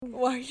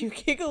Why are you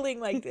giggling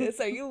like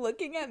this? Are you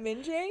looking at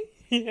Minjae?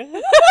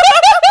 Yeah.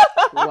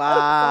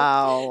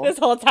 Wow. This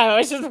whole time I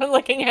was just been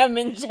looking at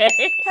Minjae.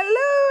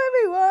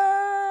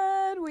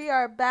 Hello, everyone. We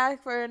are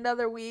back for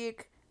another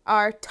week.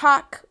 Our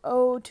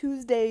Taco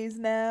Tuesdays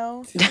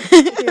now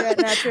here at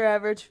Natural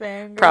Average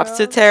Fangirl. Props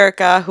to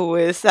Terica, who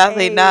is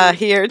sadly not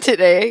here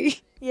today.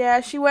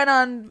 Yeah, she went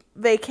on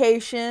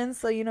vacation,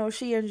 so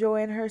she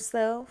enjoying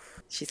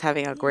herself. She's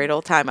having a great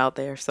old time out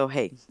there, so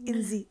hey.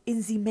 In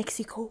the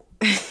Mexico.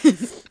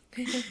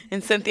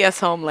 In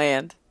Cynthia's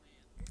homeland.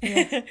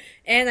 Yeah.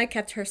 And I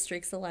kept her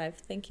streaks alive.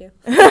 Thank you.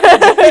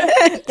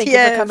 Thank you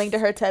for coming to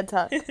her TED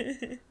Talk.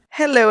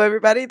 Hello,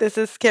 everybody. This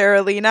is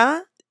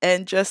Carolina.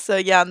 And just so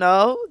y'all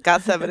know,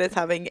 GOT7 is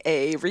having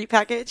a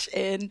repackage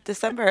in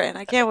December, and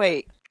I can't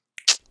wait.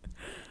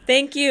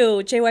 Thank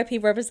you,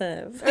 JYP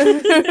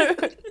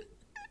representative.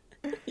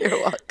 You're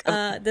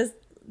welcome.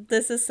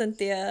 This is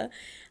Cynthia.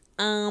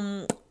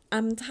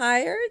 I'm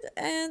tired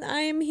and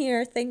I am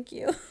here. Thank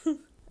you.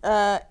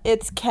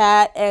 It's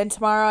Kat, and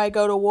tomorrow I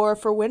go to war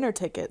for winter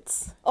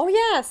tickets. Oh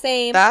yeah,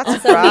 same. That's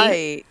also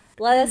right.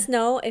 Let us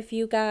know if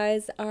you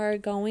guys are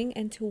going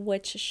and to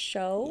which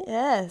show.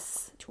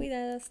 Yes. Tweet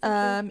us.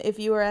 If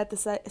you are at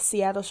the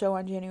Seattle show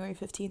on January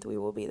 15th, we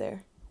will be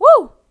there.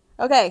 Woo!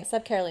 Okay.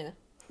 Except Carolina.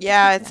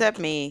 Yeah, except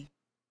me.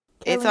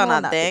 It's Carolina on will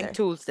a not be dang there.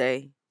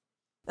 Tuesday.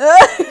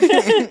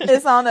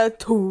 It's on a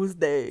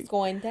Tuesday. It's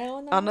going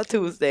down On a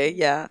Tuesday,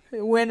 yeah.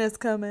 Winter's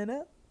coming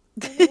up.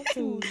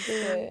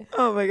 Tuesday.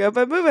 Oh my god,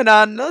 but moving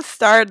on, let's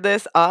start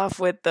this off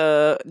with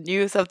the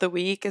news of the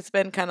week. It's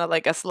been kind of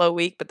like a slow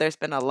week, but there's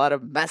been a lot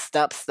of messed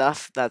up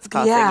stuff that's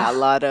causing a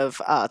lot of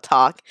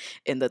talk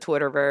in the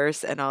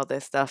Twitterverse and all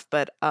this stuff.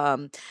 But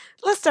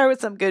let's start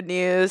with some good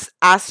news.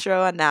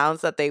 Astro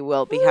announced that they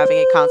will be having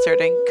a concert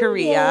in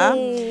Korea.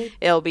 Yay.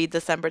 It'll be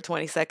December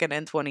 22nd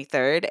and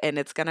 23rd, and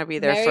it's gonna be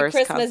their Merry first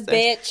Christmas, concert.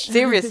 bitch.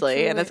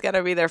 Seriously, and it's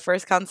gonna be their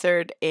first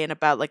concert in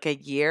about like a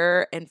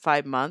year and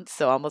 5 months,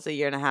 so almost a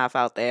year and a half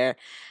out there.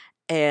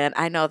 And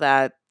I know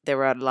that there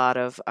were a lot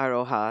of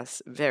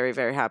Arohas very,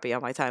 very happy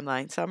on my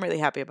timeline, so I'm really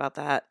happy about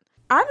that.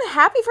 I'm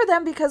happy for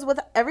them because with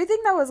everything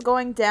that was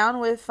going down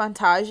with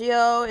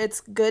Fantagio,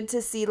 it's good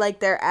to see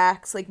like their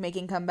acts like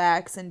making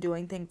comebacks and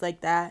doing things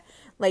like that,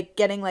 like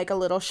getting like a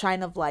little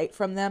shine of light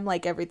from them,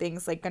 like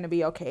everything's like gonna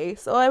be okay.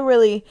 So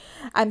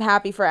I'm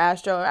happy for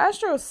Astro.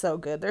 Astro is so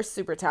good. They're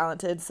super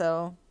talented.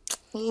 So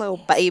Little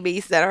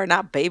babies that are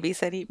not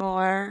babies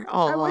anymore.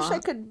 I wish Aw. I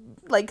could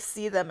like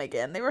see them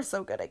again. They were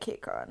so good at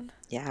KCON.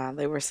 Yeah,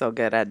 they were so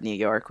good at New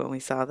York when we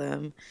saw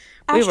them.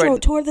 Astro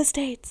toured the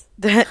States.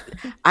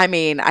 I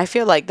mean, I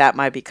feel like that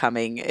might be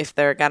coming. If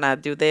they're gonna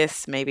do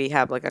this, maybe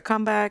have like a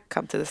comeback,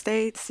 come to the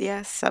States.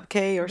 Yes, Sub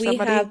K or We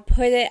somebody. have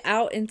put it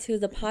out into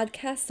the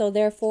podcast, so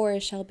therefore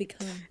it shall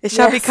become. It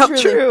shall Yes, become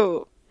truly.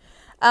 true.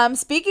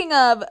 Speaking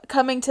of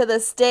coming to the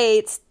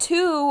States,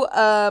 two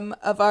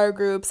of our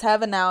groups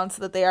have announced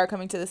that they are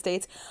coming to the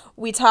States.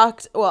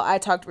 I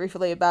talked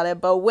briefly about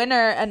it, but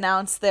Winner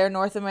announced their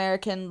North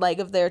American leg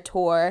of their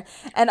tour.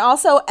 And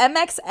also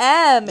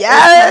MXM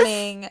Yes! is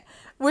coming,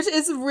 which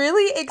is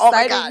really Oh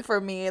my exciting God. for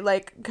me.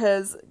 Like,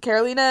 because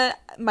Carolina,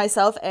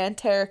 myself, and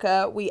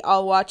Terica, we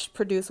all watched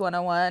Produce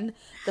 101,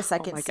 the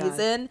second my God.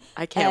 season.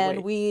 I can't and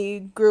wait. we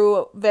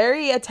grew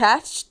very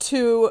attached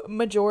to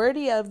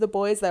majority of the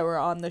boys that were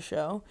on the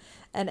show,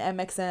 and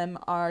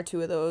MXM are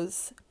two of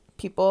those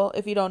people.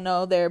 If you don't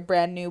know, they're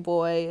brand new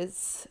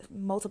boys,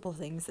 multiple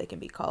things they can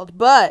be called,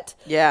 but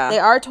Yeah. they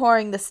are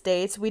touring the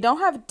States. We don't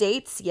have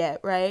dates yet,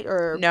 right?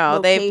 Or No,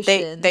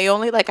 locations. they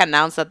only like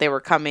announced that they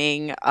were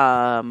coming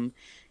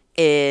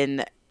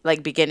in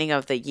like beginning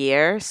of the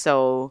year.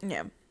 So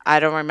Yeah. I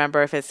don't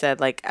remember if it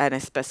said like in a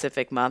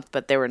specific month,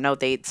 but there were no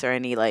dates or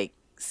any like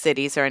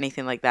cities or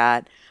anything like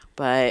that.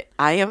 But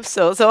I am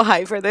so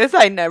hyped for this.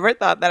 I never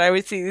thought that I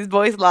would see these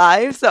boys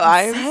live, so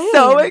I am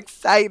so Same.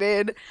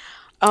 excited.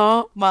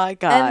 Oh my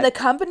god. And the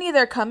company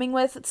they're coming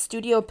with,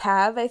 Studio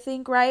Pav, I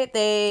think, right?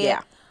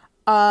 They're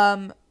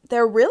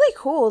really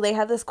cool. They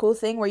have this cool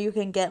thing where you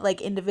can get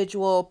like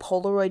individual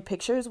Polaroid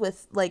pictures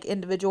with like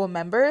individual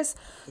members.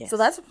 Yes. So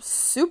that's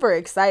super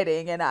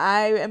exciting, and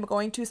I am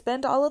going to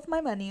spend all of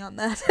my money on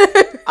that.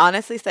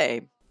 Honestly,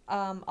 same.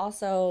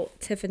 Also,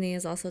 Tiffany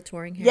is also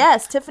touring here.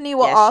 Yes, Tiffany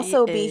will Yes, she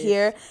also be is.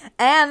 here.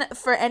 And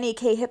for any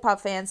K-hip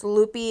hop fans,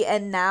 Loopy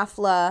and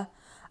Nafla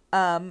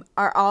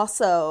are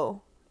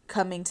also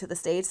coming to the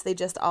States. They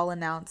just all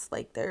announced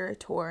like their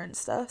tour and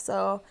stuff.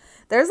 So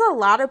there's a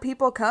lot of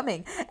people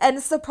coming.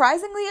 And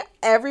surprisingly,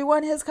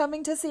 everyone is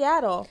coming to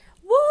Seattle.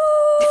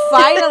 Woo!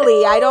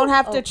 Finally, I don't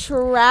have to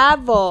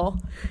travel.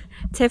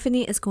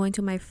 Tiffany is going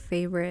to my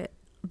favorite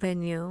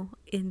venue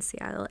in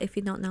Seattle. If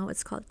you don't know,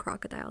 it's called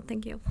Crocodile.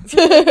 Thank you.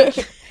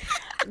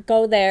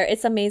 Go there.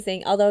 It's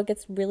amazing. Although it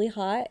gets really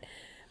hot,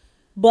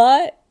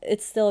 but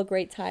it's still a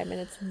great time,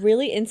 and it's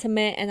really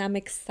intimate, and I'm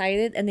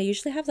excited. And they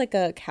usually have like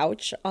a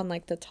couch on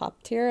like the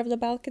top tier of the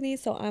balcony,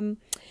 so I'm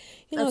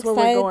That's excited. what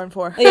we're going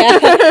for.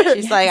 Yeah.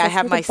 She's like, I that's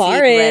have where my the seat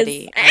bar is.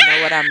 ready. I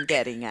know what I'm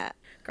getting at.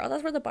 girl.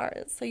 That's where the bar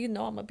is. So I'm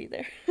gonna be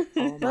there. Oh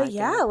my But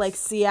yeah, goodness. like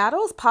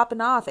Seattle's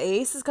popping off.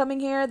 Ace is coming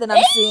here. Then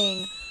I'm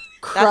seeing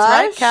Crush. That's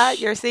right, Kat.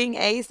 You're seeing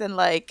Ace in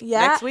like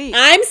Yeah. next week.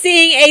 I'm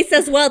seeing Ace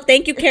as well.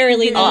 Thank you,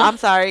 Carolina. Oh, I'm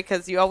sorry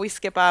because you always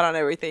skip out on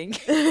everything.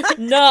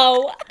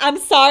 No, I'm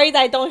sorry that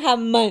I don't have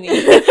money.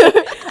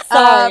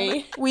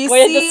 Sorry. we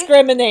Way to see-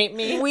 discriminate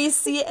me. We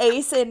see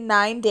Ace in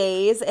 9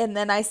 days, and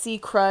then I see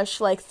Crush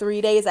like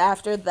 3 days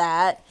after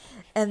that.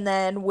 And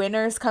then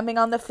Winter's coming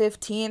on the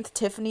 15th.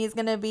 Tiffany's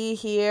gonna be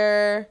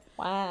here.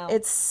 Wow.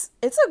 It's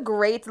a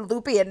great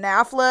Loopy and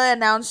Nafla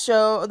announced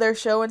their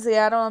show in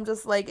Seattle. I'm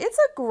just like, it's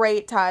a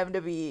great time to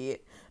be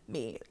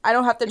me. I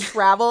don't have to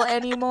travel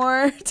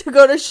anymore to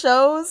go to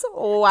shows.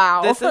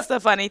 Wow. This is the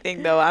funny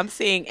thing, though. I'm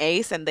seeing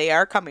Ace, and they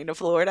are coming to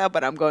Florida,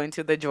 but I'm going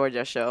to the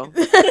Georgia show.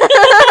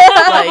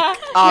 Like,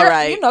 all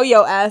right. You know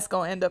your ass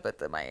gonna end up at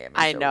the Miami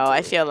I show, know.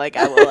 I too. feel like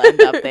I will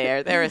end up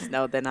there. There is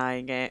no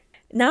denying it.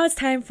 Now it's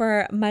time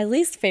for my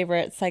least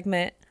favorite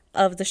segment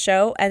of the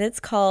show, and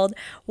it's called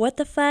What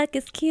the Fuck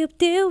is Cube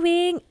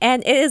Doing?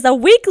 And it is a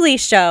weekly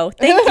show.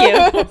 Thank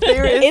you.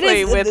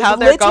 Seriously, with how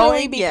they're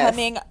literally going, yes.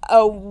 becoming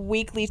a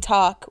weekly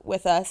talk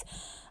with us.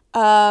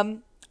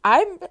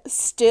 I'm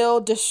still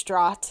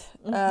distraught.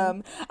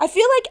 I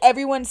feel like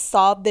everyone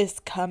saw this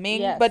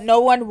coming, Yes. but no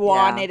one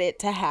wanted it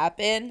to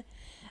happen.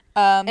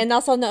 And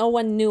also no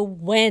one knew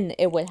when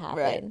it would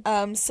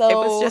happen. So It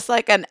was just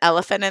like an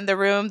elephant in the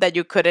room that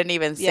you couldn't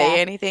even say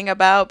Yeah. anything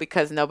about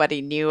because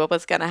nobody knew what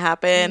was going to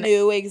happen.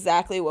 knew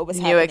exactly what was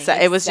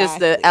happening. It was just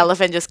the Exactly.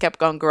 elephant just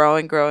kept on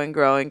growing,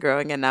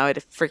 and now it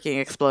freaking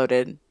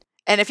exploded.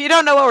 And if you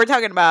don't know what we're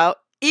talking about,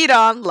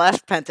 Edon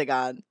left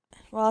Pentagon.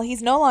 Well,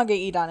 he's no longer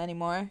Edon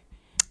anymore.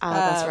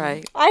 That's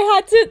right. I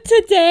had to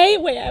today.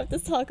 Wait, I have to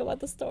talk about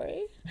the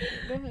story.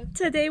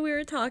 Today we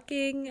were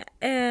talking,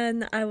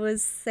 and I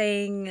was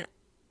saying,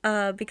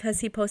 because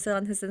he posted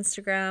on his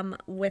Instagram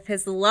with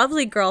his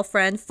lovely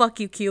girlfriend, fuck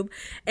you, Cube,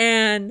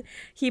 and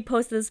he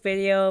posted this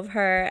video of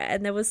her,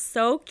 and it was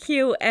so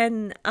cute.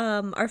 And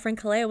our friend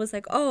Kalea was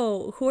like,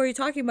 "Oh, who are you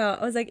talking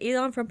about?" I was like,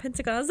 "Elon from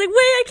Pentagon." I was like, "Wait,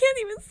 I can't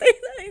even say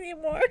that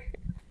anymore."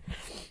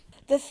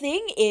 The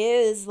thing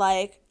is,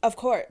 like, of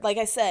course, like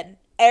I said,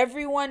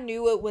 everyone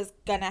knew it was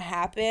gonna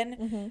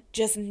happen,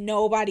 just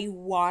nobody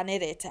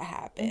wanted it to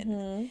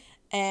happen.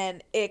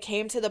 And it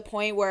came to the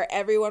point where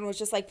everyone was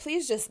just like,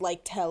 please just,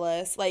 like, tell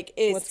us, like,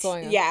 What's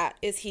going on? Yeah,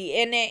 is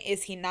he in it?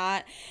 Is he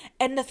not?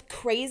 And the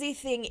crazy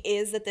thing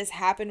is that this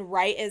happened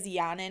right as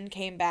Yanin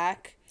came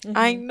back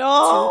I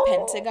know. to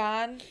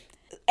Pentagon.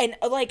 And,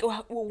 like,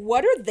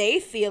 what are they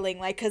feeling?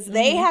 Like, because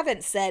they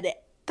haven't said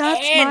That's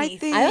my anything.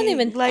 thing. I don't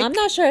even. Like, I'm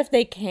not sure if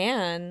they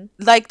can.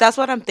 like that's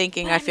what I'm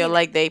thinking. But I I feel mean-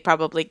 like they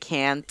probably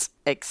can't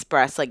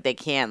express, like they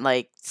can't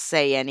like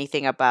say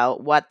anything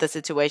about what the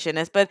situation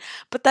is. But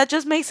that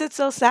just makes it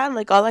so sad.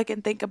 Like all I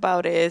can think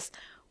about is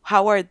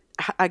how are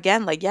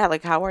again, like yeah,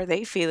 like how are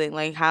they feeling?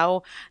 Like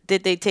how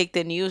did they take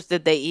the news?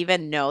 Did they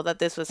even know that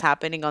this was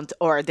happening on,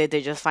 or did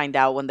they just find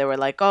out when they were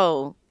like,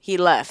 oh, he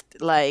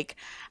left? Like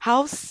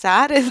how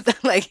sad is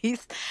that? Like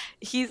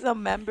he's a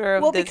member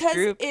of Well, this because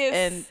group, if-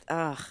 and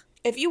ugh.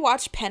 If you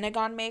watch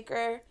Pentagon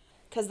Maker,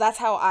 because that's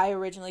how I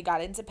originally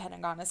got into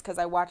Pentagon, is because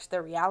I watched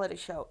their reality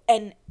show.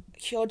 And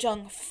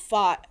Hyojung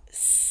fought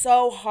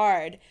so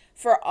hard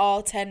for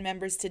all 10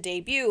 members to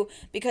debut,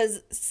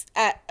 because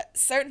at a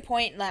certain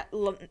point,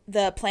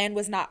 the plan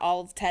was not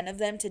all 10 of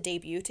them to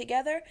debut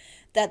together,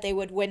 that they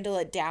would dwindle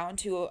it down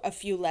to a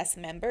few less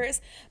members.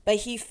 But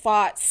he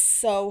fought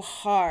so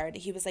hard.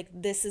 He was like,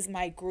 this is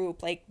my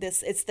group. Like,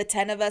 this, it's the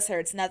 10 of us or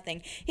it's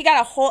nothing. He got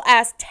a whole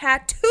ass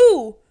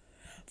tattoo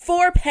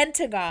for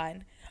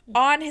Pentagon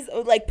on his,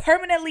 like,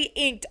 permanently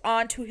inked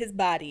onto his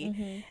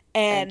body.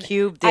 And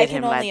Cube I did can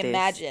him only like this.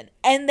 imagine.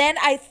 And then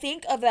I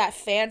think of that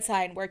fan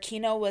sign where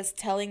Kino was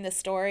telling the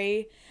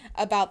story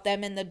about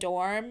them in the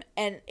dorm,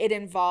 and it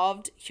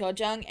involved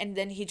Hyojung, and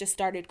then he just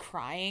started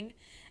crying.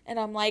 And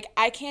I'm like,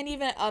 I can't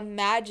even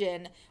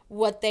imagine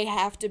what they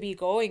have to be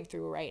going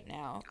through right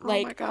now. Oh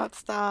Like, my god,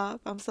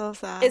 stop. I'm so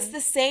sad. it's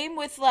the same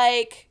with,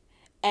 like,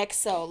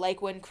 EXO,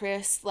 like when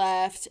Chris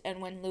left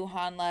and when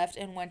Luhan left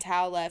and when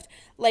Tao left.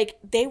 Like,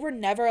 they were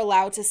never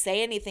allowed to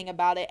say anything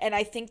about it. And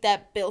I think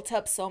that built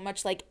up so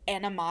much, like,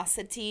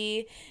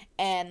 animosity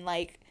and,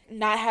 like,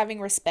 not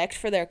having respect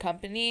for their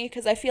company.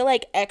 Because I feel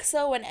like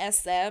EXO and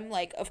SM,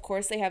 like, of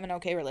course they have an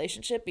okay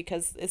relationship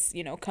because it's,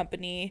 you know,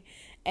 company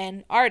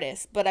and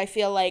artist. But I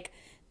feel like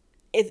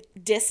it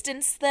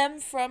distanced them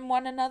from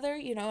one another,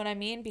 you know what I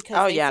mean? Because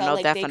Oh, they yeah, felt no,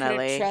 like they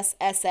definitely. couldn't trust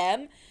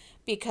SM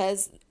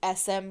because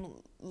SM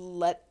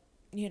let,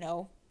 you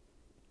know,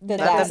 the Let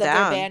guys them of their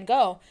down. band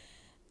go.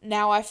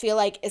 Now I feel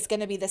like it's going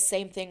to be the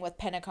same thing with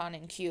Pentagon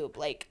and Cube.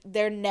 Like,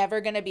 they're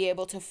never going to be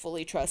able to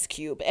fully trust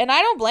Cube. And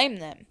I don't blame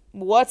them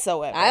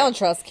whatsoever. I don't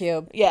trust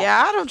Cube.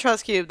 Yeah, I don't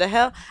trust Cube. The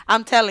hell,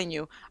 I'm telling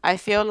you. I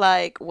feel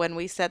like when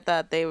we said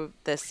that the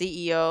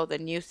CEO, the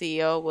new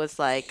CEO, was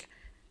like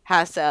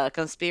has a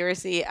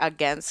conspiracy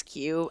against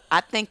Cube,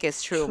 I think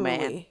it's true,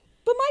 man.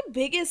 But my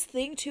biggest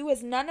thing too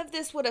is none of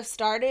this would have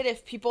started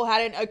if people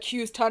hadn't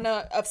accused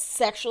Tana of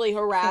sexually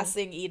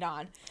harassing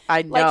Edon.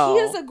 I know. Like, he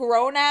is a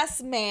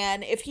grown-ass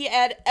man. If he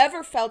had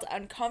ever felt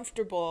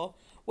uncomfortable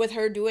with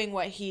her doing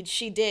what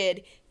she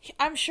did,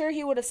 I'm sure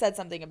he would have said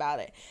something about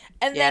it.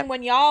 And then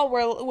when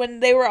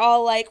they were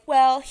all like,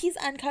 well, he's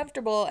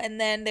uncomfortable, and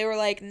then they were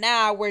like,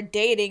 nah, we're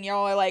dating,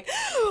 y'all are like,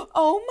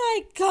 oh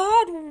my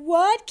God,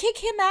 what? Kick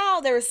him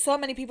out. There were so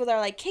many people that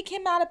are like, kick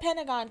him out of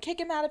Pentagon,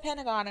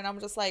 and I'm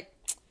just like,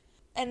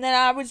 and then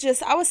I was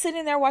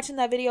sitting there watching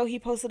that video he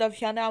posted of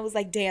Hyuna. I was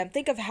like, damn,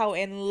 think of how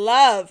in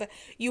love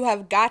you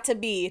have got to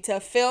be to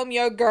film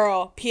your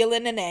girl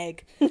peeling an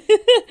egg.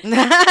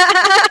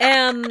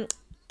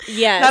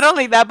 Yes. Not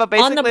only that, but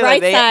basically On the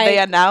bright side, they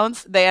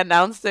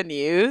announced the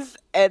news,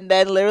 and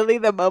then literally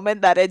the moment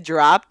that it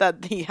dropped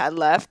that he had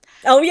left,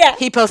 oh yeah,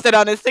 he posted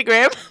on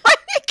Instagram.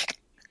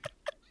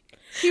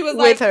 He was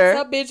with like, her.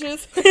 what's up,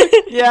 bitches?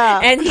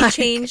 Yeah. And he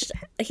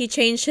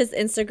changed his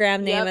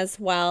Instagram name as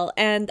well.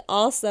 And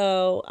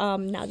also,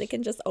 now they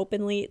can just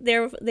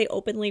they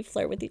openly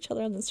flirt with each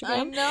other on Instagram.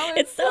 I know,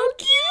 it's so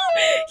cute.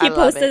 He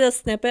posted a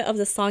snippet of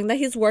the song that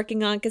he's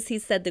working on because he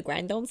said the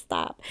grind don't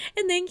stop.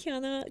 And then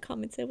Kiana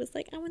commented, was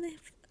like, I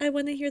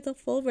wanna hear the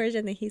full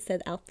version. And he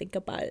said, I'll think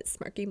about it,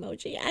 smirk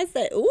emoji. I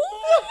said, ooh.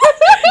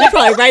 They're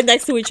probably right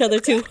next to each other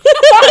too.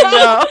 I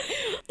know.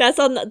 That's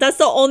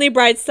the only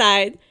bright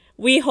side.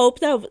 We hope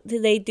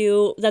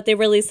that they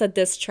release a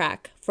diss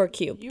track for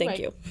Q. Thank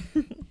you.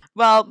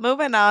 Well,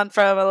 moving on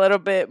from a little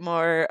bit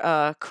more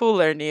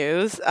cooler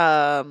news.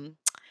 Sorry.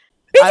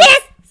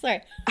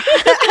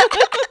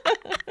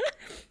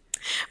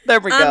 There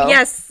we go.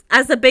 Yes,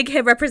 as a big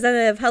hit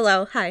representative,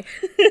 hello, hi.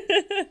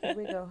 Here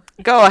we go.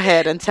 Go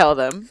ahead and tell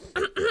them.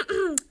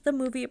 The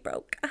movie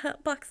broke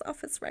box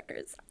office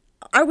records.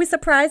 Are we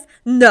surprised?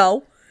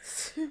 No.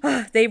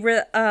 They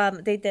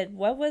did,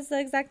 what was the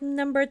exact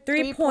number?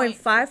 54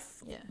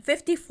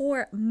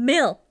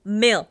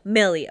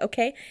 milli,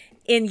 okay,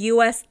 in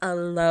US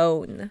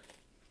alone.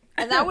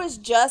 And that was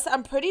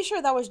I'm pretty sure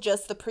that was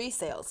just the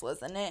pre-sales,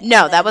 wasn't it?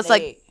 No, And that then was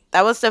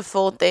that was the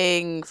full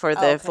thing for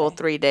the full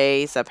 3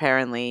 days,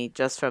 apparently,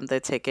 just from the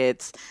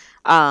tickets.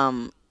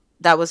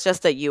 That was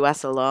just the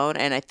US alone,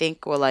 and I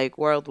think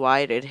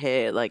worldwide it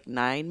hit like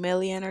 9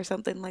 million or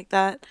something like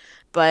that.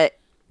 But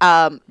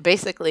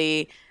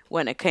basically,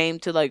 when it came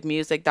to like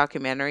music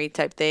documentary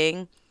type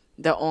thing,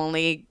 the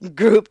only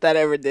group that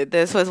ever did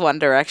this was One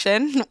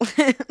Direction.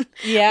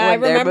 Yeah, I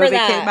remember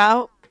that. Came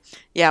out.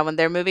 Yeah, when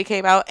their movie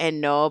came out, and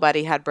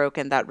nobody had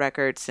broken that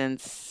record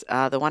since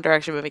the One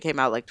Direction movie came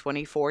out like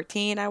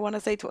 2014, I want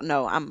to say.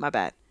 No, my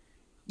bad.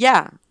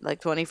 Yeah, like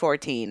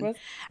 2014. Yeah, it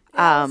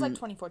was like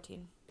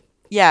 2014.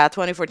 Yeah,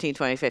 2014,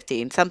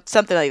 2015,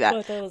 something like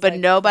that. But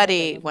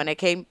nobody, when it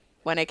came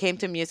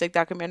to music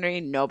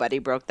documentary, nobody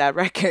broke that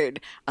record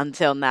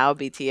until now.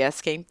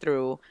 BTS came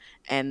through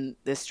and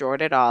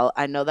destroyed it all.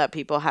 I know that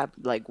people have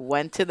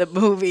went to the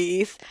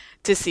movies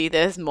to see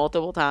this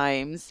multiple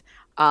times.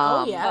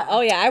 Oh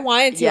yeah, I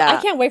wanted to. Yeah.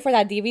 I can't wait for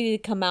that DVD to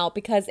come out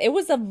because it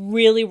was a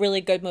really,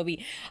 really good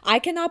movie. I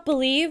cannot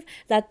believe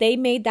that they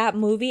made that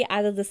movie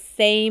out of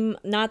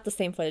not the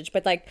same footage,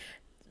 but like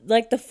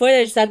the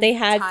footage that they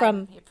had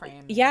from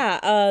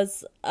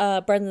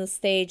Burn the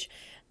Stage,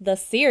 the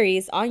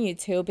series on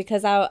YouTube,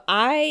 because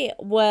I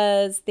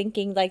was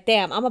thinking like,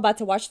 damn, I'm about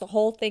to watch the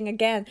whole thing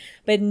again,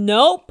 but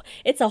nope,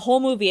 it's a whole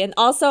movie. And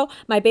also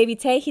my baby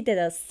Tay, he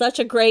did such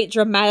a great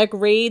dramatic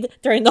read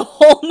during the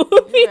whole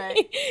movie.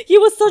 Right. He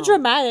was so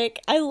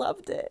dramatic. I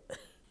loved it.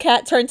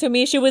 Kat turned to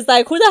me, she was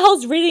like, who the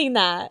hell's reading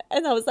that?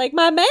 And I was like,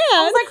 my man.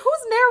 I was like,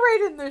 who's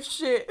narrating this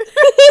shit?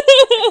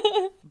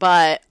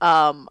 But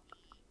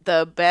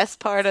the best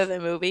part of the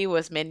movie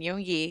was Min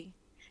Yoongi.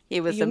 He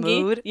was the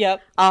mood.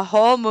 Yep. A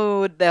whole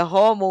mood, the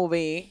whole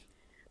movie.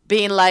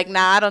 Being like,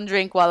 nah, I don't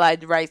drink while I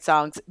write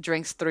songs.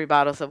 Drinks 3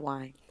 bottles of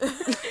wine. He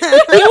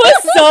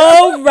was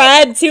so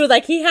red too.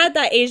 Like, he had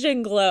that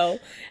Asian glow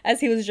as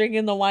he was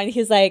drinking the wine.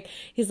 He's like,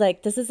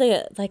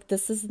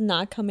 this is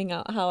not coming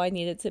out how I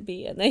need it to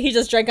be. And then he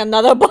just drank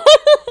another bottle.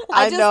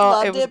 I just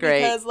loved it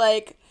great. Because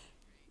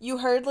you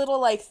heard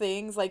little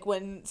things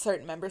when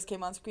certain members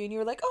came on screen. You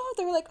were like, oh,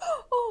 they were like,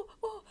 oh.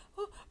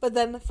 But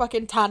then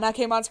fucking Tana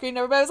came on screen and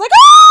everybody was like,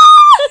 ah!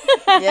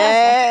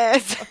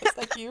 Yes. I was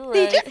like, you right.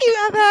 Did you see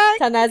that?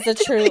 Tana's the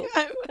true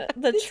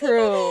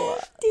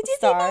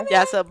star.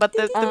 Yeah, but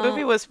the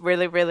movie was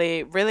really,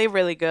 really, really,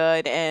 really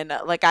good. And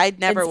I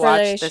never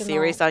watched the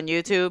series on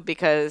YouTube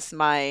because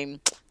my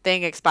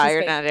thing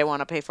expired and I didn't want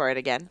to pay for it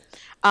again.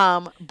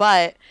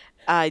 But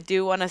I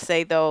do want to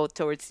say, though,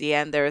 towards the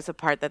end, there is a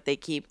part that they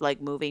keep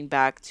moving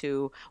back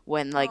to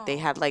when they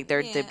had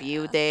their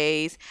debut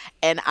days.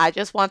 And I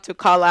just want to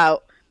call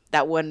out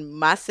that when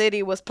My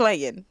City was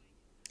playing,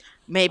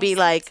 maybe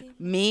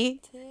me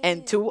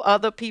and 2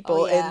 other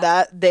people in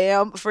that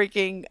damn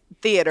freaking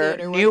theater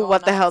knew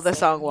what the hell the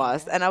song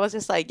was. And I was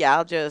just like,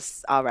 yeah,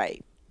 all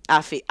right.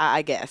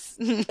 I guess.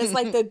 It's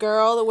like the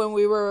girl when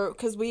we were,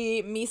 because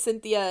me,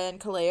 Cynthia, and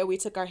Kalea, we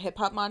took our Hip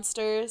Hop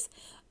Monsters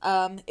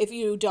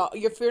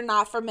If you're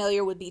not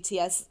familiar with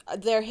BTS,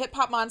 their hip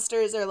hop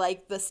monsters are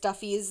like the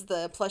stuffies,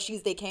 the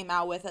plushies they came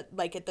out with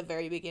at the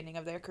very beginning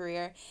of their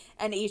career,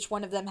 and each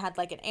one of them had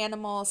like an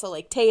animal. So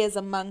like Tay is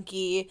a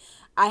monkey,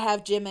 I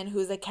have Jimin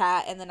who's a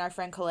cat, and then our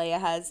friend Kalea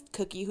has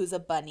Cookie who's a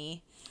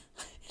bunny.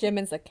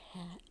 Jimin's a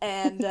cat.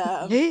 And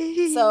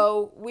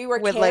so we were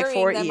With, carrying like,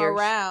 4 them ears.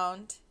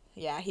 around.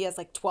 Yeah, he has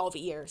like 12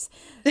 ears.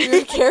 We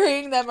were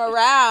carrying them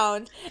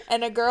around,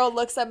 and a girl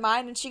looks at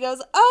mine and she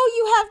goes, "Oh,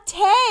 you have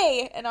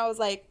Tay." And I was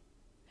like,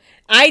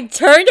 I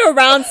turned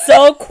around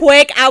so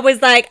quick. I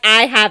was like,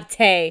 I have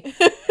Tay.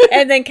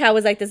 And then Kat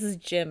was like, this is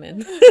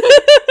Jimin.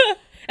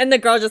 And the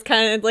girl just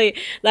kind of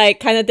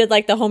did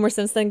like the Homer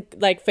Simpson,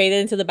 like faded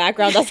into the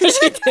background. That's what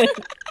she did.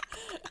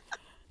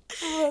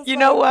 You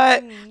know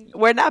what?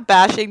 We're not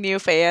bashing new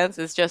fans.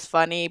 It's just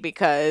funny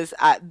because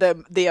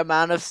the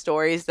amount of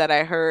stories that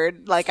I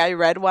heard, like I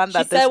read one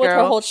that She this said with her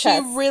girl, whole she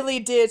chest. really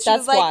did. She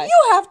That's was like, why.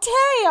 "You have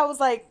Tay." I was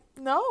like,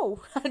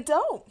 "No, I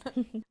don't."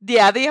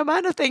 yeah, the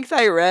amount of things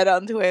I read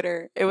on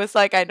Twitter, it was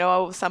like I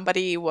know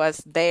somebody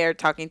was there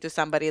talking to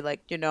somebody,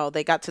 like,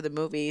 they got to the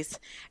movies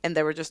and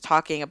they were just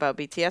talking about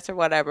BTS or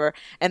whatever,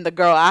 and the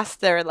girl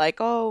asked her like,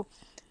 "Oh,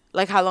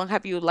 like how long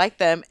have you liked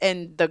them?"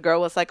 And the girl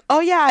was like, "Oh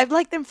yeah, I've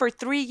liked them for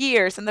 3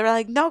 years." And they're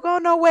like, no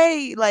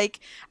way, like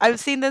I've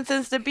seen them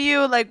since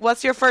debut, like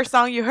what's your first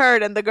song you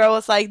heard?" And the girl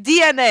was like,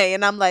 "DNA."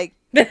 And I'm like,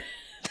 girl,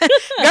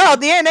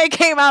 DNA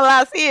came out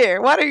last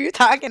year, what are you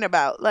talking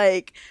about?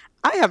 Like,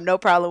 I have no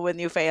problem with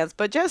new fans,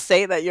 but just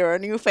say that you're a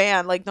new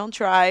fan. Like, don't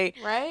try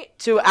Right?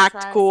 to Don't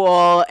act try.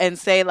 cool and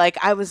say like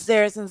I was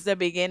there since the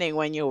beginning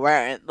when you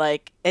weren't.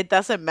 Like, it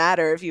doesn't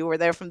matter if you were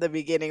there from the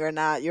beginning or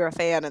not. You're a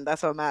fan, and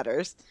that's what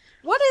matters.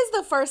 What is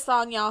the first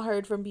song y'all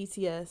heard from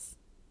BTS?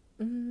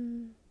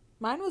 Mm,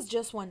 Mine was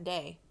Just One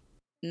Day.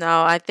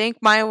 No, I think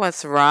mine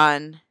was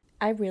Run.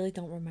 I really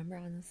don't remember,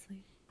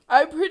 honestly.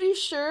 I'm pretty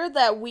sure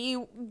that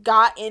we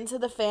got into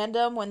the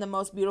fandom when the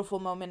Most Beautiful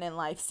Moment in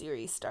Life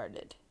series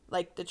started,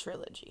 like the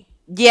trilogy.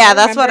 Yeah,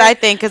 that's what remember- I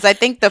think, because I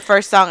think the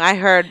first song I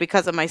heard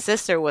because of my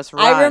sister was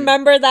Run. I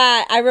remember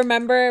that. I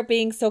remember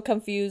being so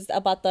confused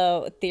about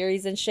the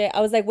theories and shit.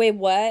 I was like, wait,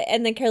 what?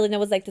 And then Carolina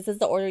was like, this is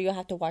the order you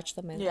have to watch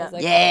them in. Yeah. I was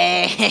like,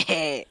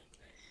 Yeah.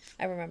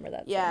 I remember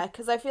that. Yeah,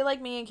 because I feel like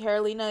me and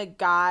Carolina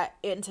got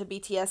into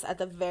BTS at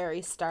the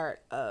very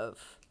start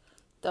of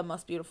the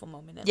Most Beautiful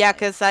Moment in Yeah, Life.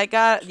 because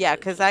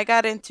I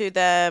got into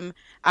them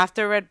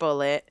after Red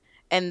Bullet,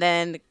 and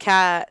then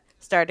Kat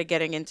started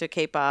getting into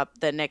K-pop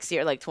the next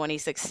year, like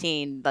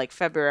 2016, like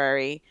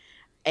February,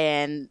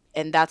 and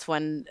that's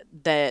when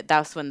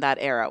that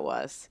era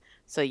was.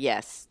 So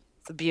yes,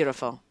 it's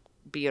beautiful.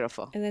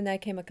 And then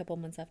that came a couple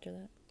months after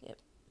that.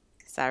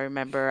 So I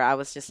remember I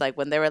was just like,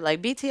 when they were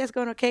like, BTS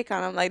going to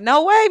KCON, I'm like,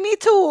 no way, me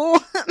too.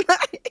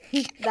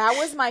 That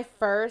was my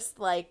first,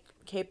 like,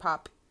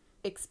 K-pop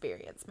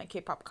experience. My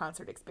K-pop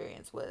concert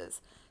experience was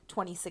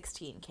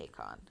 2016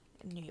 KCON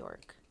in New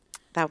York.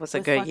 That was a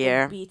With good fucking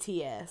year.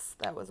 BTS.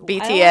 That was wild.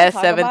 BTS,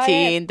 talk about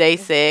 17, it. Day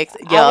 6.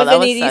 I Yo, was that in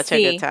was such a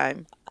EDC. good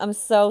time. I'm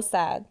so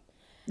sad.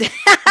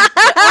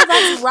 Oh,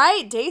 that's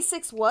right. Day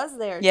 6 was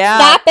there. too. Yeah.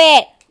 Stop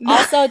it!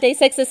 Also, Day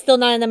 6 is still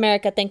not in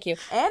America. Thank you.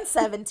 And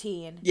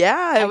 17.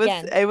 Yeah,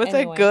 Again, it was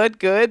anyway. a good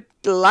That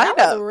was a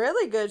lineup.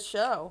 really good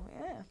show.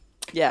 Yeah.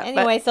 Yeah.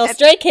 Anyway, but- so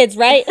Stray Kids,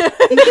 right?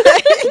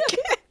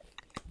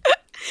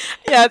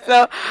 yeah,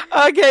 so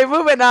okay,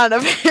 moving on.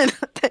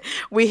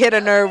 We hit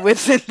a nerve with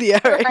Cynthia.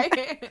 Right?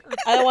 Right?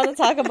 I don't want to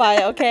talk about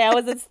it, okay? I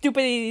was in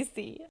stupid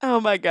EDC. Oh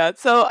my god.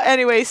 So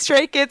anyway,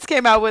 Stray Kids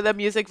came out with a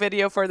music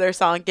video for their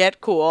song Get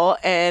Cool,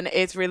 and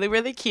it's really,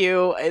 really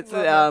cute. It's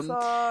Love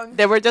that song.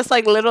 they were just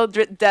like little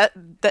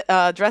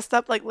dressed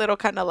up like little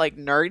kind of like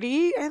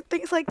nerdy and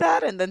things like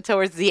that, and then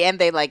towards the end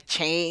they like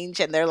change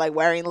and they're like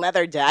wearing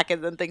leather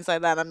jackets and things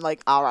like that. I'm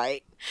like, all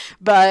right.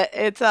 But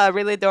it's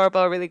really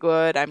adorable, really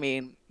good. I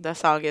mean, the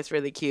song is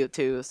really cute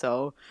too,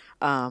 so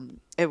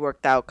it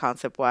worked out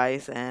concept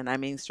wise, and I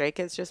mean, Stray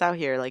Kids just out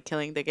here like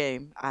killing the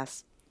game,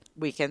 as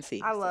we can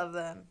see. I love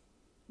them.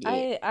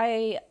 Yeah.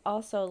 I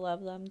also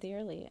love them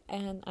dearly,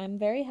 and I'm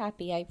very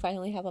happy I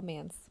finally have a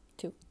man's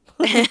too.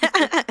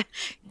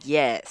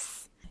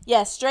 Yes.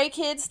 Yeah, Stray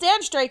Kids.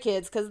 Stand Stray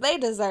Kids because they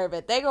deserve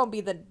it. They're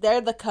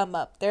the come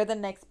up. They're the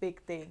next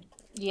big thing.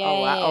 Yes.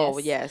 Oh, wow. Oh,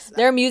 yes.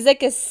 Their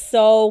music is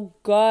so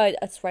good.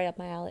 It's right up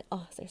my alley.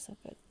 Oh, they're so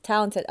good.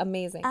 Talented,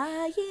 amazing. I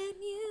am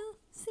you.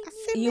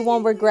 You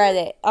won't regret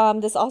it.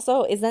 This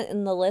also isn't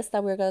in the list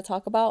that we're going to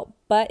talk about,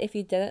 but if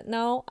you didn't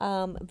know,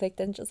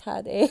 Victon just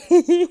had a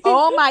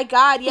Oh my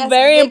God! Yes,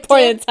 very Victon-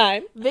 important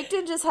time.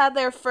 Victon just had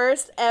their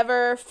first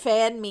ever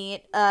fan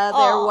meet, their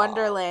Aw.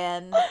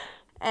 Wonderland.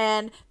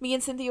 And me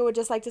and Cynthia would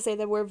just like to say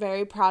that we're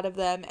very proud of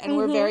them, and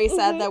we're very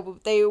sad that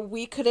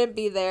we couldn't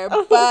be there.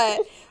 But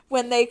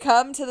when they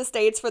come to the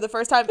States for the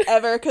first time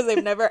ever, because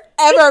they've never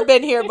ever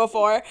been here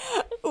before,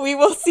 we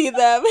will see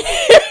them.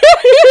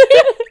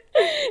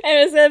 And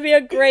it's going to be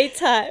a great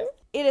time.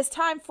 It is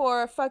time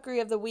for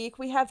Fuckery of the Week.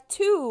 We have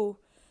two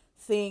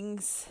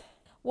things.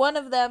 One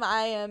of them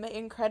I am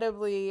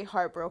incredibly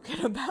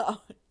heartbroken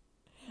about.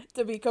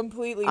 To be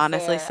completely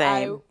Honestly, fair.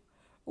 same.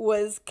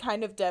 was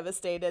kind of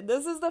devastated.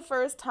 This is the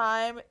first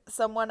time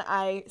someone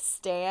I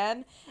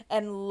stan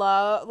and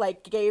love,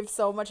 like, gave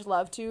so much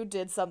love to,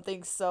 did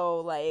something so,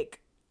 like,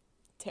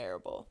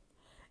 terrible.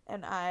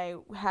 And I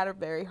had a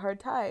very hard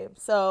time.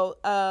 So,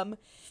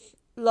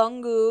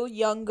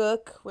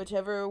 Jungkook,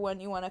 whichever one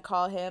you want to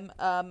call him,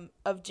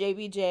 of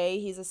JBJ,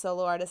 he's a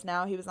solo artist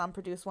now. He was on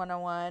Produce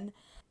 101.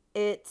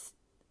 It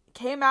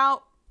came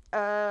out,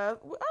 I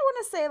want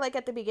to say, like,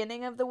 at the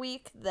beginning of the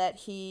week that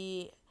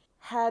he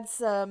had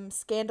some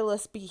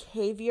scandalous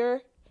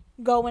behavior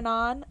going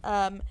on,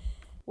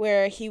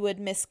 where he would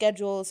miss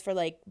schedules for,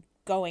 like,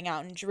 going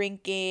out and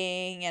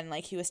drinking, and,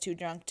 like, he was too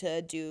drunk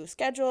to do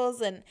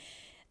schedules, and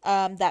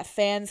that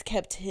fans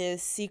kept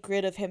his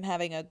secret of him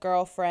having a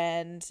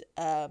girlfriend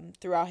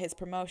throughout his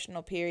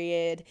promotional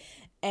period,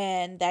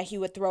 and that he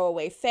would throw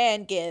away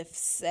fan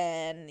gifts,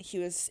 and he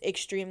was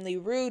extremely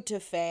rude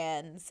to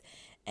fans,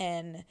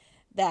 and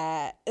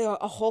that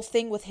a whole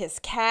thing with his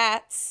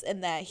cats,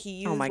 and that he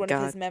used one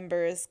of his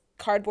members'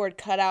 cardboard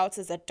cutouts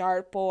as a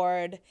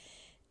dartboard,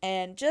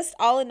 and just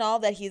all in all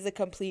that he's a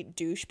complete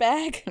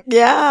douchebag.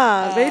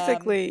 Yeah,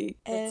 basically.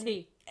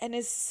 And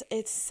it's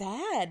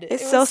sad.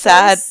 It's so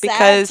sad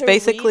because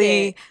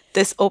basically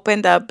this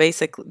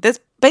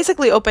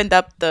basically opened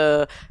up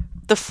the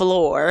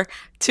floor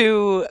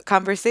to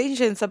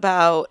conversations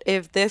about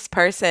if this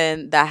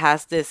person that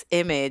has this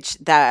image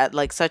that,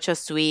 like, such a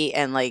sweet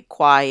and, like,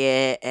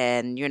 quiet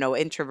and, you know,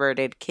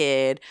 introverted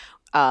kid,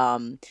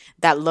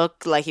 that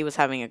looked like he was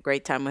having a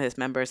great time with his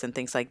members and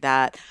things like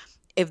that,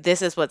 if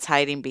this is what's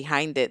hiding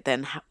behind it,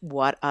 then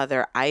what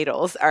other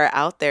idols are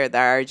out there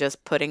that are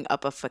just putting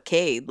up a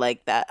facade,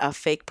 like that, a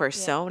fake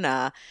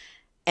persona,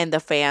 and the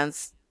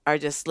fans are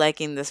just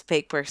liking this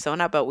fake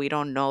persona, but we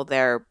don't know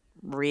their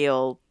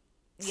real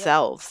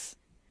selves.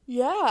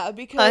 Yeah,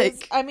 because,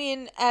 like, I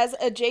mean, as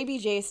a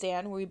JBJ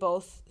stan, we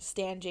both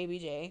stan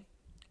JBJ.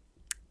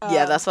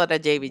 Yeah, that's what a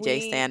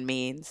JBJ stan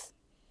means.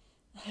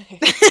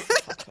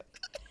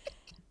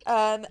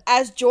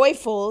 As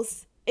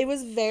joyfuls, it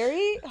was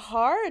very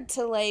hard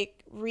to,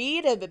 like,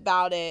 read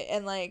about it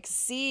and, like,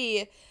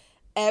 see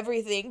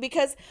everything,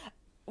 because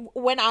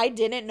when I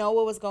didn't know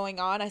what was going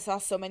on, I saw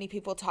so many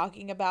people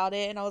talking about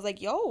it, and I was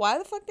like, yo, why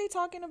the fuck they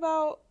talking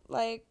about,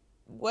 like,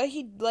 what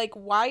he, like,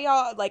 why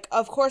y'all, like,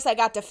 of course I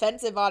got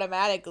defensive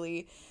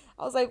automatically.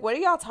 I was like, what are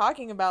y'all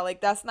talking about?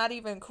 Like, that's not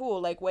even cool,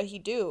 like, what he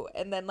do?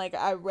 And then, like,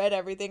 I read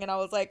everything, and I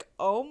was like,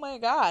 oh my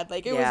god,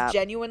 like, it was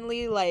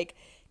genuinely, like,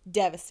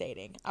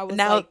 devastating. I was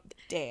like,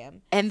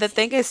 damn. And the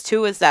thing is,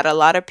 too, is that a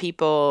lot of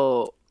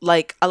people,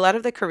 like, a lot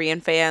of the Korean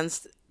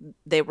fans,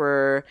 they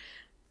were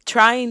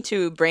trying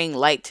to bring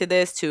light to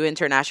this to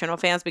international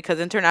fans, because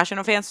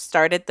international fans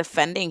started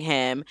defending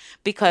him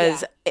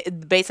because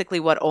basically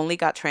what only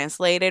got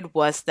translated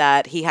was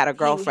that he had a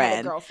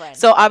girlfriend.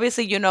 So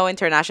obviously, you know,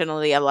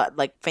 internationally, a lot,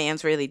 like,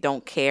 fans really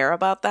don't care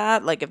about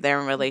that, like, if they're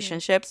in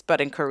relationships, but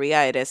in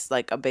Korea it is,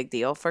 like, a big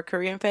deal for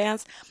Korean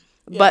fans.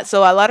 But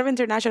so a lot of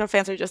international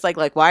fans are just like,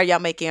 why are y'all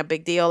making a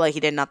big deal? Like, he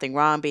did nothing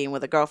wrong being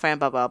with a girlfriend,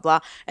 blah, blah,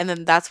 blah. And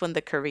then that's when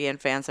the Korean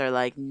fans are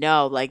like,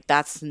 no, like,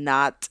 that's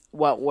not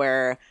what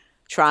we're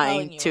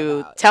trying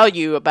to tell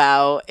you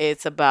about.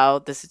 It's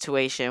about the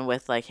situation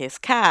with, like, his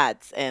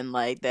cats and,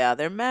 like, the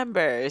other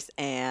members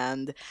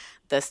and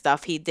the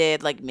stuff he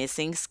did, like,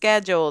 missing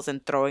schedules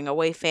and throwing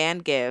away fan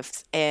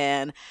gifts.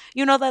 And,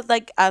 you know, that,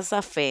 like, as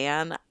a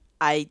fan,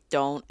 I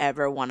don't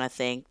ever want to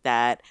think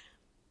that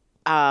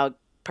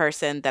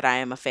person that I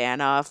am a fan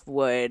of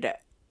would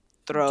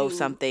throw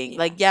something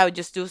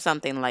just do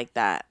something like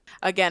that.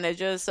 Again, it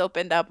just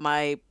opened up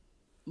my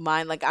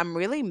mind. Like, I'm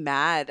really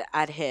mad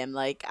at him.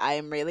 Like,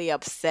 I'm really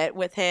upset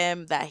with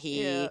him that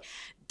he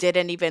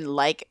didn't even,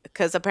 like,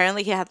 because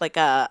apparently he had, like,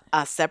 a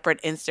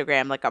separate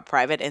Instagram, like a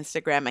private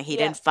Instagram, and he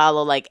didn't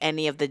follow, like,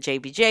 any of the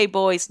JBJ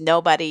boys,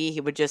 nobody. He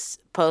would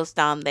just post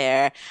on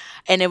there,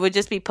 and it would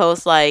just be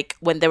posts, like,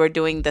 when they were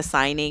doing the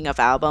signing of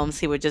albums,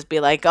 he would just be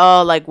like,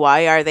 oh, like,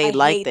 why are they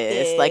like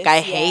this? Like,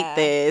 I hate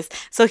this.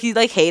 So he,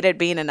 like, hated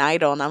being an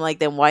idol, and I'm like,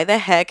 then why the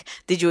heck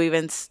did you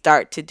even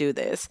start to do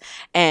this?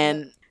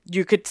 And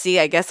you could see,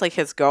 I guess, like,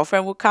 his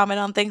girlfriend would comment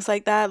on things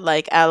like that,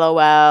 like,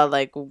 LOL,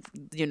 like,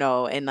 you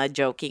know, in a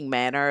joking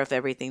manner of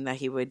everything that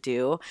he would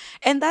do.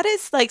 And that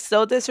is, like,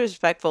 so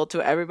disrespectful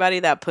to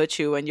everybody that put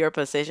you in your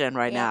position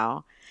right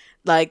now.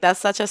 Like, that's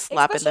such a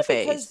slap in the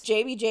face. Because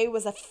JBJ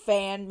was a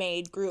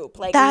fan-made group.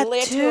 Like, that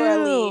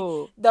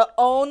literally, the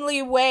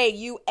only way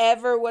you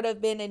ever would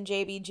have been in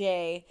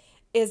JBJ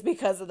is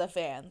because of the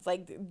fans.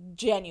 Like,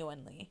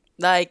 genuinely.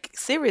 Like,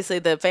 seriously,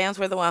 the fans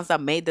were the ones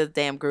that made this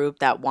damn group,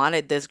 that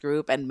wanted this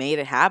group and made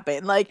it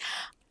happen. Like,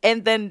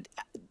 and then,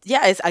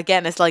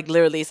 it's like,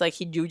 literally, it's like,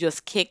 you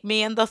just kicked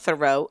me in the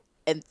throat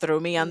and threw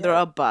me under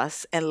a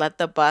bus and let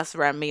the bus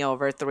run me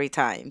over 3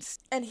 times.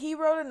 And he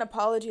wrote an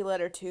apology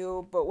letter,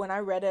 too, but when I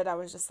read it, I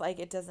was just like,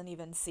 it doesn't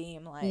even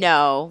seem like...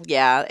 No,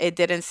 it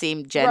didn't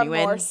seem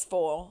genuine.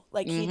 Remorseful.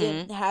 Like, he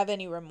didn't have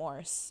any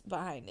remorse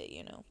behind it,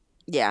 you know?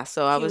 Yeah,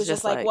 so I was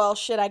just like, well,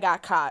 shit, I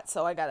got caught,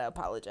 so I gotta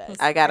apologize.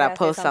 I gotta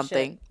post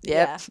something.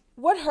 Yep. Yeah.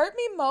 What hurt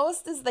me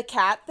most is the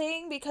cat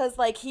thing, because,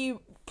 like, he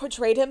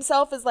portrayed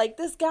himself as like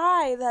this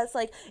guy that's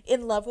like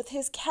in love with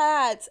his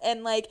cats,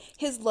 and like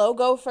his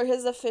logo for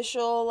his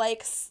official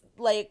like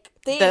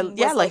thing was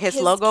like like his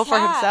his logo for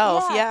cat.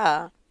 himself. Yeah.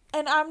 Yeah.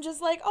 And I'm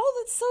just like, oh,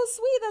 that's so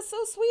sweet. That's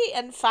so sweet.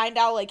 And find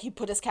out like he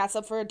put his cats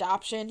up for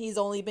adoption. He's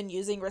only been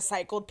using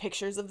recycled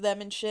pictures of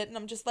them and shit. And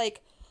I'm just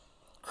like,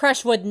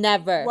 Crush would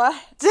never.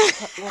 what?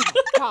 Oh my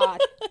god.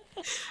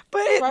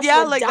 But Crush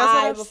yeah, would like that's what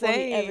die I'm before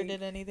he ever saying.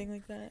 did anything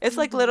like that. It's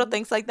like little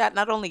things like that.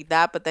 Not only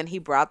that, but then he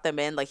brought them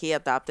in, like he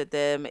adopted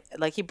them,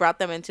 like he brought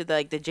them into the,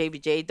 like the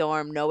JBJ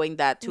dorm, knowing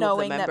that two of the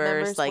Knowing that members,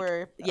 members like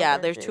were yeah,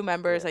 there's two allergic.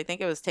 members. Yeah. I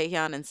think it was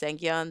Taehyun and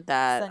Sangyeon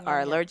that Sangyeon, are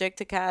yeah. allergic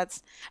to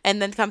cats.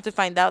 And then come to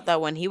find out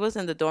that when he was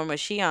in the dorm with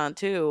Shion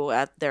too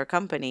at their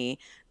company,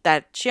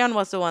 that Shion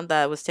was the one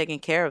that was taking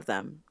care of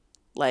them.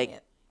 Like Yeah.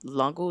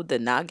 Longu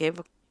did not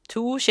give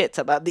two shits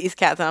about these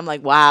cats, and I'm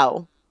like,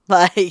 wow,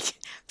 like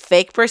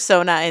fake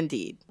persona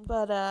indeed.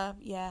 But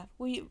yeah,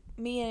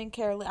 me and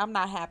Carolyn, I'm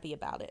not happy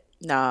about it.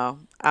 No,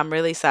 I'm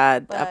really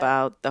sad But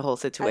about the whole I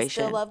still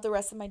situation. love the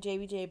rest of my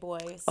JBJ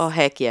boys. Oh,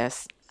 heck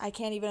yes. I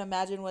can't even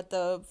imagine what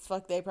the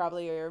fuck they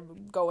probably are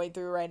going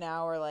through right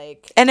now, or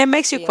like And it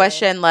makes you feeling.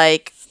 question,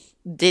 like,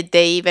 did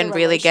they even The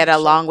really get relationship.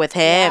 along with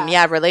him?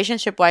 Yeah. Yeah,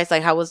 relationship wise,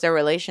 like, how was their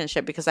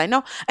relationship? Because I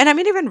know, and I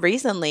mean, even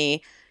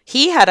recently,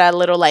 he had a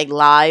little, like,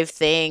 live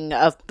thing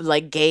of,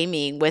 like,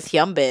 gaming with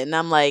Hyunbin. And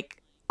I'm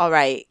like, all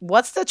right,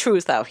 what's the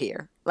truth out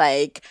here?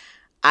 Like,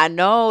 I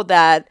know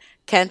that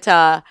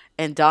Kenta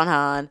and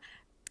Donhan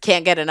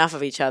can't get enough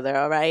of each other,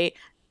 all right?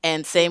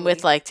 And same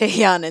with, like,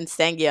 Taehyun and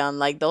Sangyeon.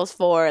 Like, those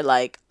four,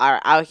 like,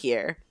 are out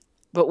here.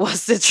 But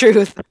what's the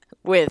truth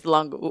with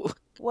Longu?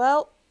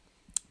 Well,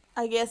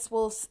 I guess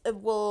we'll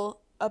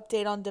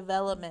update on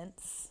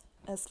developments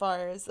as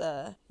far as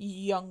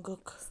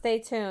Jungkook Stay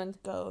tuned.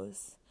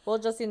 goes. We'll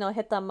just,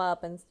 hit them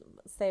up and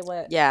say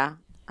what. Yeah.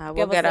 We'll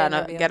Give us get the an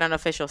interview. get an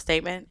official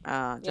statement.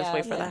 Just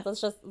wait for yeah.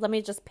 that. Let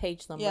me just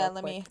page them. Yeah, real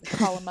let quick. me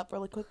call him up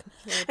really quick.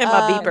 And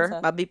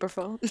my beeper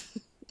phone.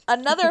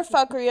 Another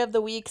fuckery of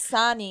the week,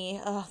 Sani.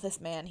 Oh, this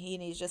man,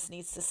 he just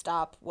needs to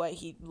stop what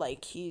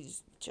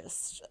he's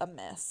just a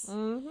mess.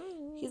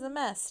 Mm-hmm. He's a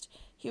mess.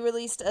 He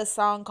released a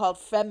song called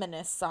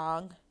Feminist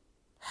Song.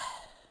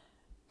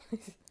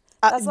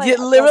 That's like-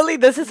 Literally,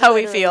 this is how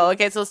we feel. literally.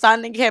 Okay, so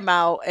Sanni came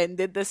out and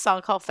did this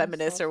song called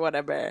 "Feminist" or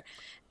whatever,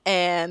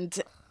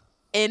 and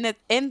in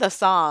the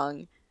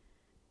song,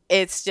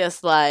 it's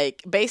just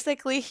like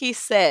basically he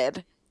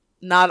said,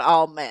 "Not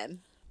all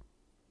men,"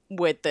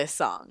 with this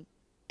song,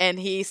 and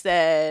he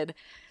said,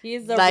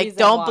 He's the like, reason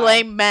don't why.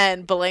 blame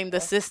men, blame the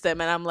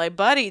system. And I'm like,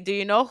 buddy, do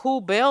you know who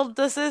built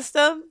the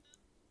system?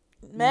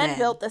 Men Men.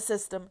 built the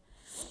system.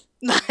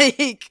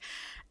 Like,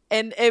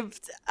 and if,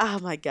 oh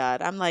my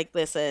God, I'm like,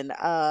 listen,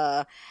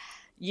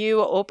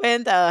 you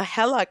opened a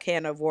hella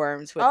can of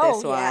worms with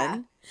this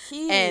one.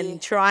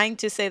 And trying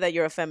to say that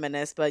you're a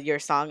feminist, but your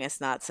song is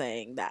not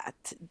saying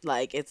that.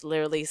 Like, it's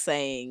literally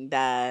saying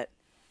that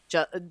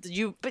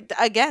you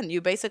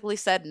basically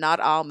said not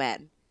all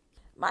men.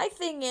 My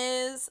thing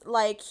is,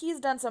 like, he's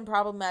done some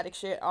problematic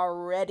shit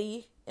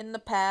already in the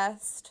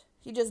past.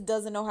 He just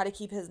doesn't know how to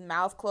keep his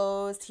mouth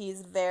closed.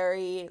 He's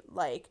very,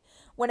 like,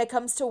 when it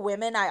comes to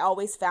women, I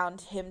always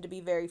found him to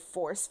be very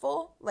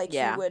forceful. Like,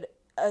 Yeah. he would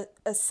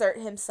assert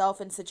himself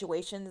in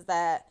situations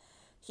that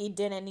he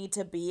didn't need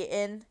to be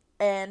in.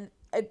 And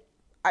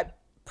I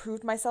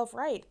proved myself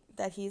right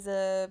that he's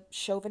a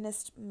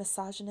chauvinist,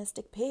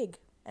 misogynistic pig.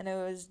 And it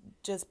was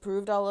just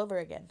proved all over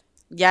again.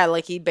 Yeah,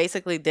 like he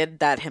basically did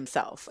that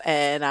himself,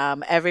 and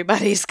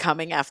everybody's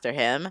coming after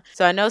him.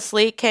 So I know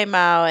Sleek came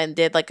out and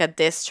did like a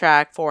diss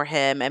track for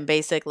him, and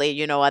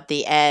basically, at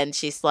the end,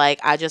 she's like,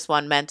 I just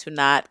want men to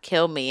not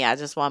kill me. I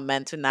just want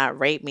men to not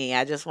rape me.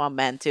 I just want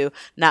men to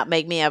not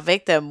make me a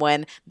victim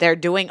when they're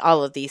doing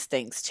all of these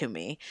things to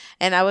me.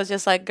 And I was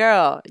just like,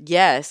 girl,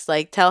 yes,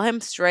 like tell him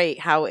straight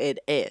how it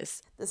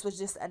is. This was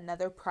just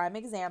another prime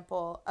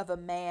example of a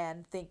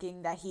man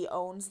thinking that he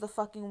owns the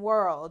fucking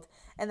world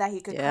and that he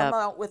could come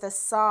out with a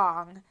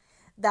song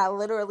that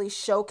literally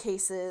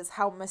showcases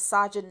how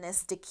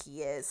misogynistic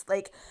he is.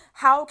 Like,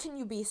 how can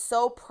you be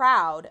so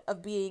proud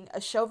of being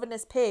a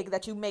chauvinist pig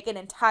that you make an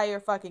entire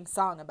fucking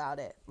song about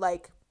it?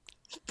 Like,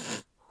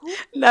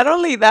 Not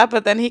only that,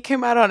 but then he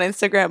came out on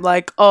Instagram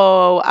like,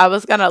 oh, I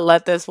was going to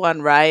let this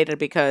one ride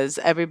because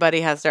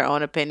everybody has their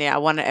own opinion. I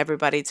wanted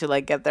everybody to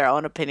like get their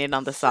own opinion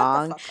on the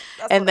song.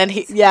 And then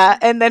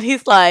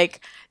he's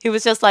like, he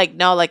was just like,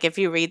 no, like if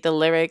you read the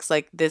lyrics,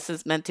 like this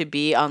is meant to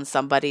be on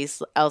somebody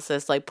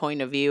else's like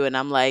point of view. And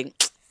I'm like,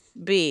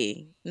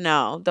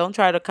 no, don't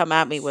try to come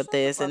at me with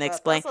this and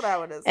explain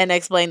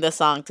the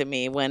song to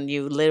me when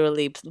you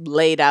literally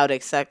laid out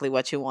exactly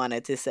what you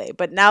wanted to say.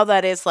 But now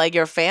that it's like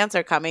your fans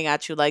are coming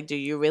at you like, do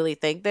you really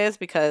think this?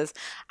 Because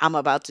I'm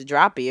about to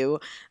drop you.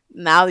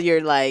 Now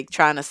you're like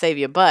trying to save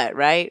your butt,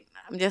 right?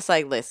 I'm just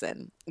like,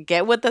 listen,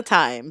 get with the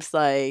times.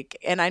 Like,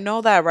 and I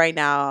know that right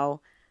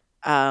now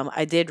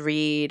I did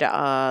read,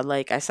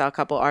 like I saw a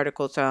couple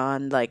articles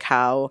on like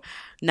how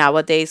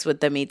nowadays with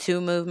the Me Too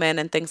movement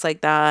and things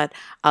like that,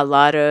 a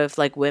lot of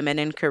like women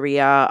in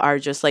Korea are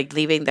just like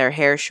leaving their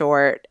hair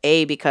short,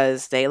 A,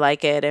 because they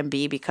like it, and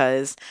B,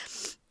 because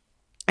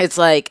it's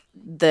like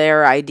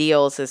their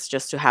ideals is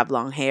just to have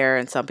long hair,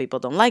 and some people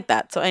don't like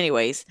that. So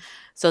anyways,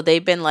 so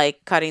they've been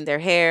like cutting their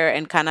hair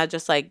and kind of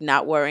just like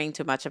not worrying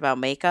too much about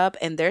makeup,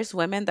 and there's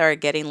women that are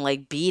getting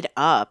like beat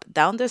up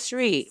down the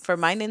street for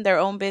minding their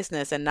own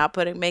business and not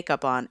putting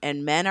makeup on,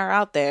 and men are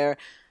out there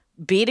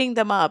beating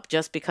them up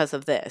just because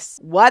of this.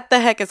 What the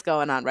heck is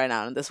going on right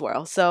now in this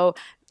world? So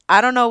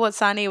I don't know what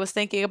Sonny was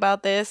thinking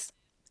about this,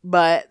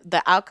 but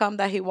the outcome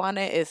that he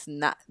wanted is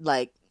not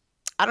like,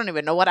 I don't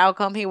even know what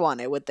outcome he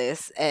wanted with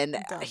this, and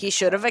he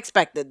should have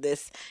expected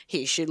this.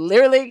 He should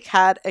literally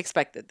had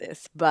expected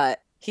this,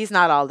 but he's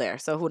not all there,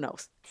 so who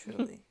knows?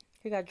 Truly.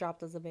 He got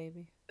dropped as a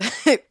baby.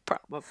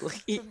 Probably.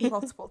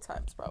 Multiple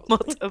times, probably.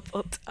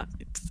 Multiple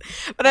times.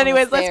 But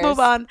anyways, let's move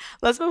on.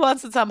 Let's move on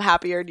to some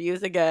happier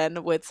news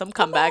again with some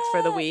comebacks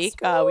for the week.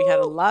 We had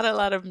a lot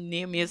of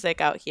new music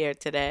out here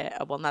today.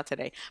 Well, not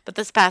today, but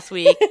this past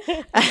week.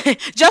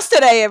 Just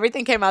today,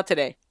 everything came out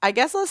today. I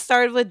guess let's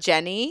start with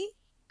Jennie.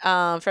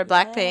 For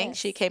Blackpink, Yes.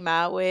 she came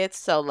out with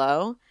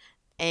Solo,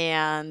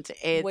 and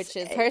it's Which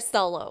is her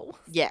solo.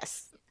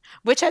 yes,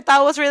 which I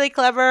thought was really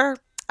clever.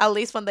 At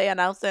least when they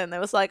announced it, and it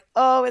was like,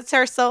 oh, it's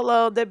her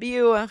solo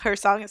debut, and her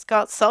song is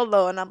called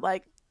Solo, and I'm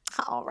like,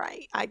 all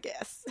right, I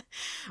guess.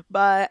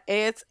 But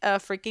it's a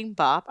freaking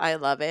bop. I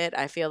love it.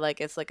 I feel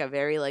like it's like a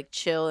very like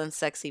chill and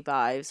sexy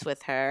vibes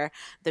with her.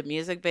 The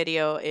music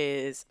video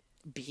is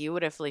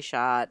beautifully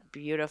shot,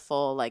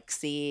 beautiful like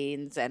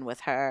scenes, and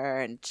with her,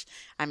 and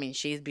I mean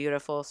she's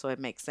beautiful, so it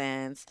makes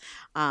sense.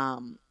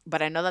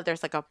 But I know that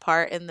there's like a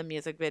part in the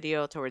music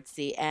video towards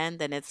the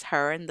end, and it's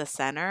her in the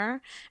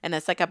center, and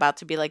it's like about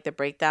to be like the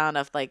breakdown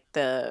of like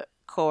the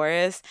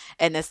chorus,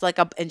 and it's like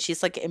and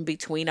she's like in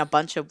between a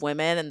bunch of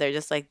women, and they're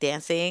just like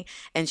dancing,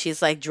 and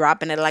she's like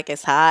dropping it like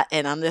it's hot,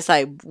 and I'm just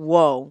like,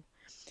 whoa,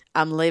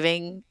 I'm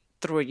living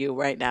through you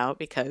right now,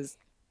 because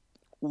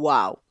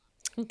wow.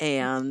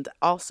 And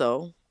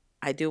also,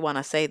 I do want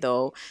to say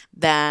though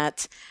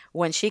that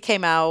when she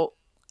came out,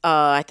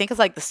 I think it's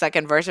like the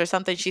second verse or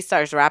something, she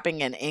starts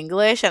rapping in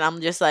English, and I'm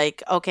just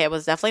like, okay, I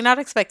was definitely not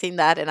expecting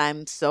that, and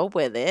I'm so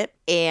with it.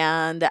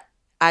 And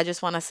I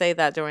just want to say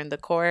that during the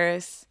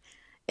chorus,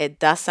 it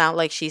does sound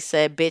like she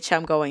said, "Bitch,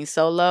 I'm going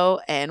solo."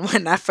 And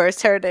when I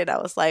first heard it,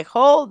 I was like,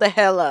 hold the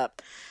hell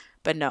up.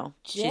 But no,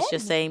 she's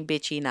just saying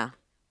bitchina.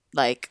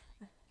 Like,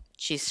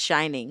 she's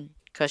shining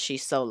because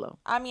she's solo.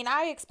 I mean,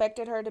 I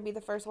expected her to be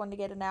the first one to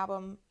get an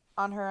album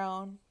on her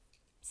own.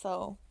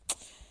 So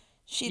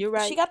You're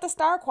right. she got the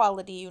star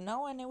quality, you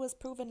know, and it was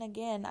proven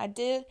again. I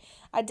did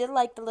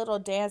like the little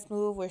dance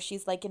move where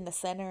she's like in the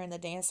center and the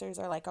dancers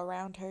are like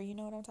around her. You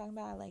know what I'm talking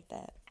about? I like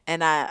that.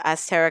 And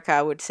as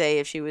Terica would say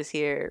if she was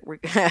here,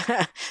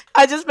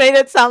 I just made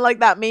it sound like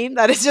that meme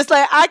that it's just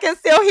like, I can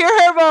still hear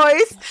her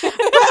voice, but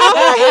I'm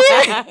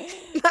not here.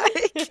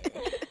 Like,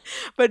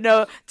 but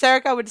no,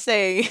 Terica would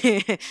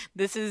say,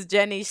 this is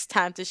Jennie's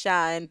time to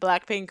shine.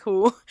 Blackpink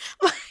who?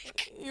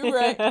 Like, You're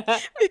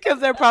right. because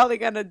they're probably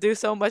going to do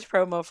so much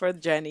promo for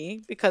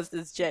Jennie because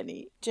it's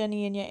Jennie.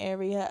 Jennie in your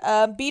area.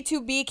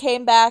 B2B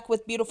came back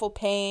with Beautiful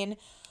Pain.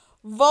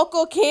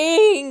 Vocal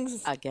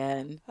Kings.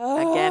 Again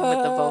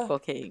with the Vocal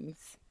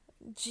Kings.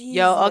 Jesus.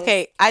 Yo,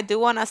 okay, I do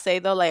want to say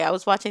though, like I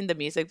was watching the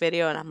music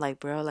video and I'm like,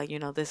 bro, like, you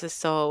know, this is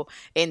so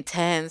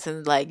intense,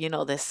 and like, you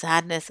know, the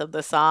sadness of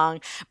the song.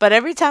 But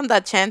every time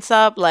that Chance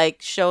Up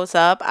like shows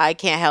up, I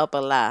can't help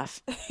but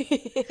laugh.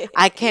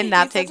 I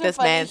cannot He's take such a this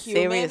funny man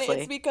human. seriously.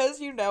 It's because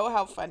you know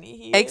how funny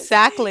he is.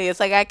 Exactly. It's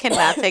like I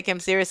cannot take him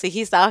seriously.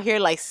 He's out here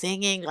like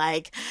singing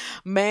like,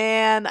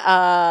 man,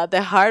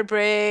 the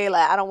heartbreak,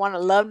 like I don't want to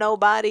love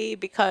nobody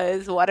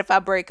because what if I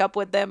break up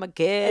with them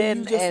again?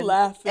 And you just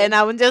laughing. And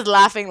I'm just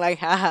laughing like,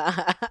 ha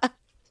ha ha.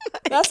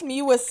 That's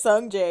me with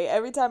Sungjae.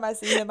 Every time I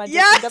see him, I just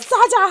Yes. think of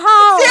Saja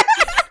How.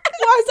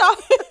 Why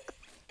is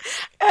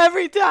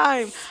Every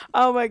time.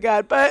 Oh my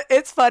god. But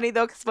it's funny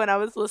though, because when I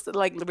was listening,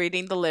 like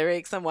reading the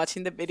lyrics and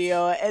watching the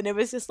video, and it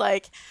was just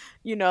like,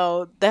 you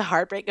know, the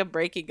heartbreak of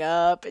breaking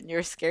up and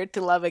you're scared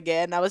to love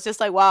again. I was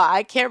just like, wow,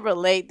 I can't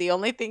relate. The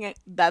only thing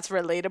that's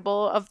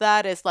relatable of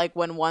that is like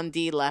when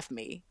 1D left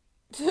me.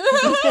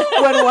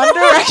 When One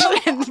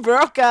Direction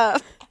broke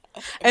up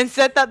and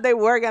said that they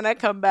were gonna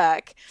come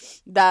back.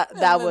 That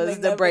then was they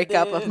the never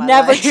breakup did. of my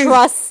Never life.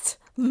 trust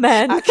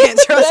men. I can't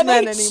trust That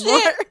men ain't anymore.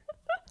 shit.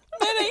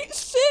 That ain't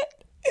shit.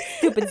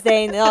 Stupid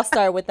Zayn. I'll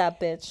start with that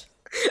bitch.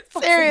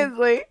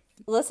 Seriously.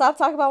 Let's stop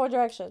talking about One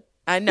Direction.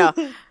 I know.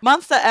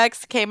 Monsta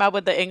X came out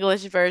with the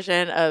English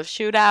version of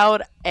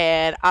Shootout,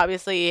 and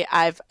obviously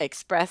I've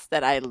expressed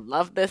that I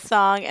love this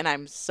song, and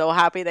I'm so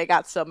happy they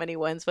got so many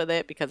wins with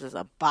it because it's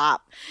a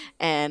bop.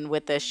 And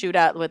with the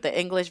Shootout, with the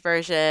English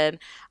version,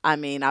 I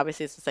mean,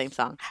 obviously it's the same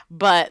song,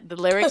 but the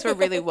lyrics were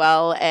really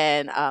well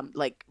and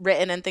like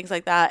written and things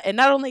like that. And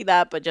not only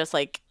that, but just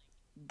like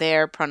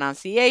their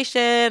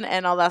pronunciation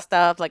and all that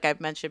stuff. Like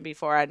I've mentioned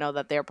before, I know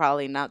that they're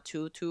probably not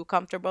too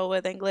comfortable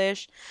with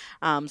English.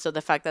 So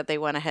the fact that they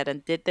went ahead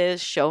and did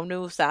this,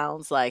 Shonu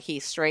sounds like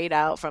he's straight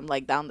out from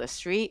like down the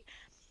street.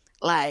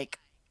 Like,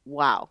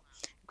 wow.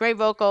 Great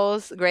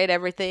vocals, great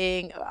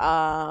everything.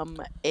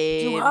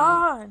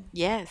 Juhan.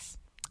 Yes.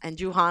 And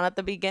Juhan at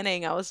the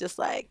beginning, I was just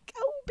like,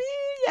 oh,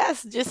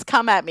 yes, just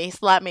come at me,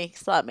 slap me.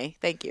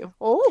 Thank you.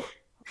 Oh,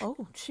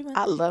 she went.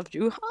 I love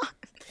Juhan.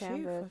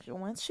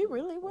 She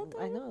really went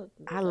there? I know.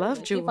 I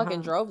love She Juhan.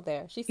 fucking drove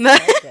there. She stayed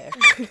there.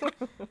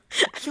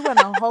 She went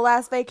on a whole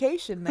ass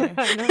vacation there.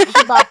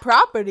 She bought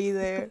property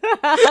there.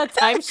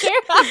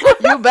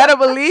 Timeshare. You better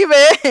believe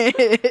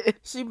it.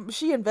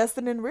 She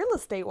invested in real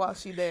estate while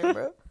she there,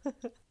 bro.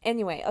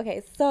 Anyway,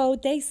 okay, so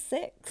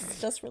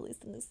Day6 just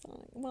released a new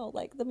song. Well,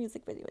 like the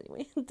music video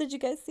anyway. Did you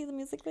guys see the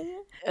music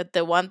video?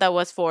 The one that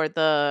was for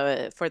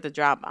the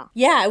drama.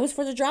 Yeah, it was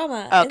for the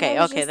drama. Okay, And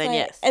I was okay, just then like-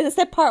 yes. And it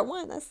said part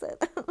 1. I said,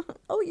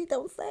 oh, you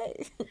don't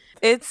say.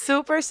 It's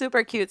super,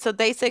 super cute. So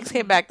Day6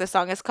 came back. The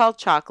song is called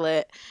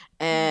Chocolate.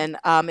 And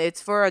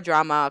it's for a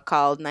drama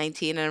called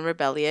 19 and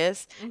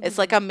Rebellious. It's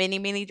like a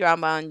mini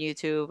drama on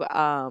YouTube.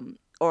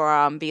 Or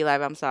on Be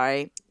Live, I'm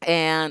sorry.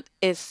 And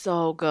it's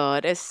so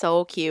good. It's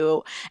so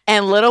cute.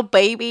 And little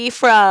baby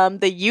from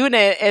the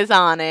unit is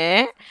on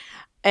it.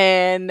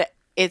 And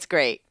it's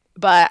great.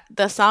 But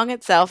the song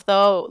itself,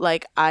 though,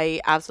 like,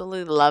 I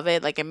absolutely love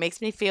it. Like, it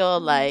makes me feel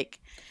like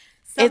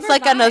it's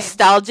like a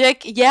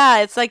nostalgic.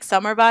 Yeah, it's like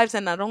summer vibes.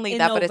 And not only In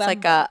that, but it's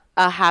like November.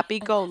 a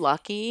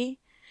happy-go-lucky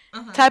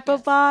type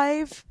of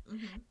vibe.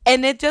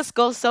 And it just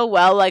goes so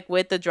well like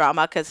with the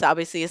drama, because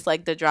obviously it's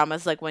like the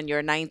drama's like when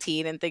you're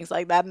 19 and things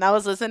like that. And I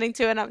was listening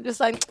to it and I'm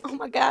just like, oh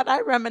my god, I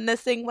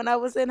reminiscing when I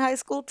was in high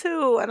school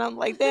too. And I'm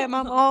like, damn,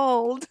 I'm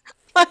old.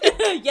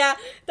 Yeah,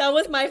 that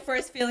was my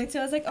first feeling too.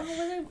 I was like,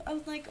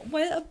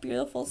 what a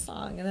beautiful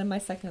song. And then my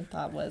second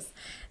thought was,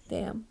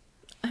 damn,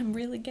 I'm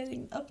really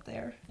getting up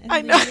there.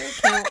 I know.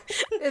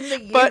 In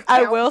the year But I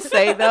count. will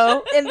say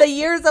though, In the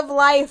years of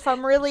life,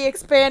 I'm really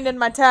expanding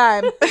my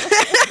time.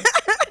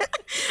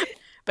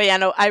 but yeah,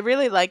 no, I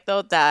really like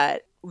though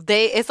that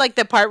it's like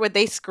the part where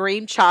they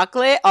scream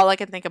chocolate. All I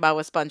can think about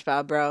was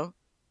SpongeBob, bro.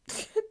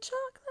 Chocolate.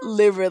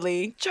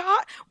 Literally,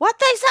 what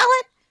they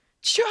selling?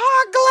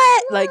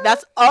 Chocolate. Like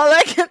that's all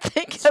I can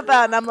think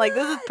about, and I'm like,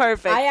 this is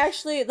perfect.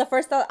 The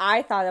first thought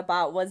I thought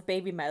about was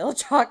Baby Metal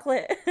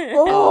Chocolate.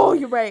 Oh,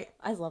 you're right.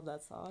 I love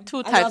that song. Two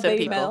I types love of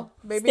Baby people. Metal.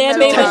 Baby Stand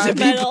Metal. Two types Baby of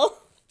people. Metal.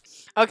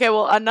 Okay,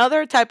 well,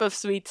 another type of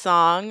sweet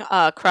song,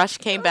 Crush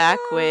came back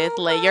with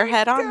Lay Your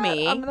Head on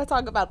Me. I'm gonna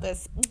talk about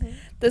this.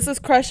 This is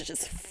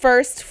Crush's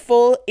first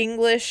full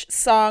English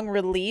song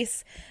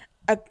release,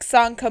 a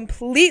song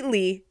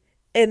completely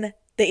in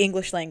the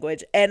English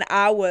language, and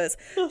I was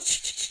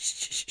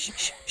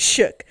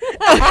shook.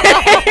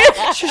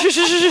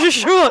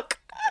 Shook.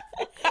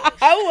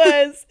 I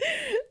was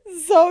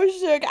so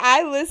shook.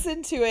 I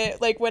listened to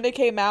it like when it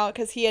came out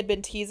because he had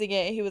been teasing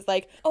it. He was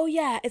like, "Oh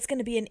yeah, it's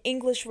gonna be an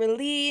English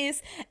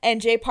release,"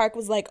 and Jay Park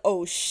was like,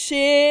 "Oh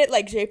shit!"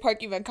 Like Jay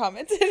Park even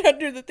commented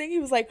under the thing. He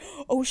was like,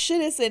 "Oh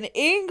shit, it's in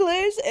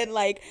English," and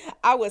like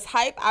I was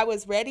hype, I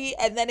was ready,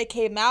 and then it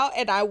came out,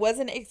 and I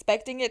wasn't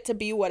expecting it to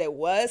be what it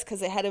was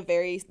because it had a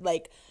very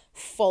like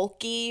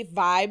folky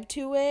vibe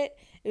to it.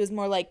 It was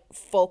more like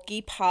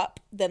folky pop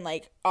than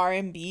like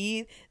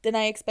R&B than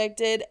I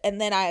expected.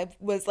 And then I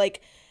was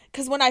like,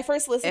 because when I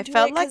first listened to it, It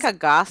felt like a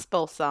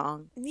gospel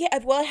song. yeah,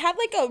 well, it had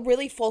like a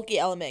really folky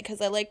element because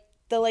I like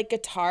the like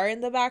guitar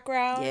in the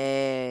background.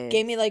 Yeah.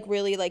 Gave me like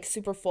really like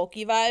super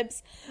folky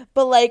vibes.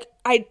 But like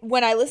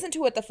when I listened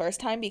to it the first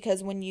time,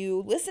 because when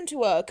you listen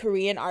to a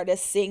Korean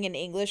artist sing in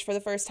English for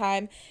the first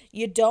time,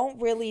 you don't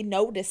really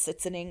notice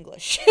it's in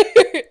English.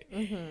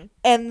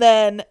 And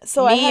then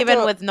so I Me had even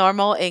to, with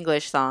normal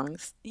English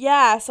songs.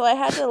 yeah, so I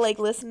had to like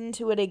listen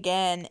to it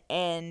again,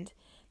 and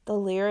the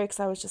lyrics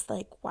I was just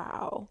like,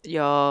 wow.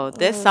 Yo,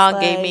 this was song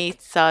gave me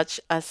like- such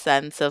a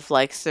sense of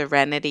like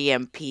serenity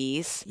and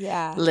peace.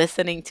 Yeah.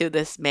 Listening to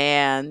this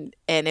man,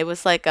 and it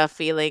was like a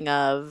feeling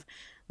of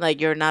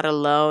like you're not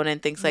alone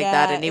and things like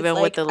that. Yeah, And it's even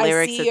with like, the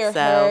lyrics I see you're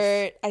itself,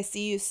 hurt. I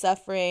see you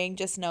suffering.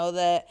 Just know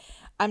that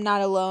I'm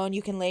not alone.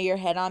 You can lay your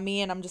head on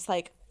me. And I'm just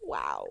like,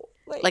 wow.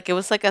 like it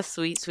was like a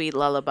sweet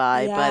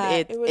lullaby.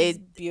 But it was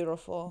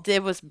beautiful.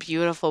 it was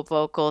beautiful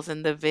vocals,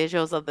 and the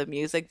visuals of the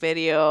music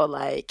video,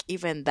 like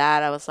even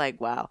that, I was like,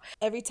 wow.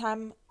 Every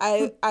time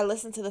I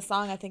listen to the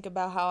song, I think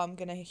about how I'm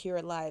gonna hear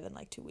it live in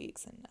like 2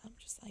 weeks, and I'm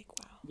just like,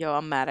 wow. Yo,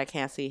 I'm mad I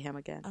can't see him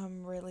again.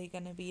 I'm really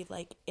gonna be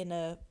like in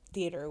a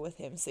theater with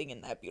him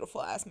singing that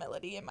beautiful ass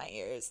melody in my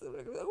ears.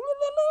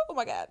 Oh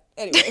my god.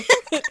 Anyway,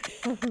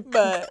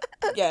 but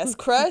yes,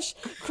 Crush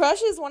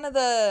is one of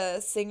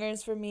the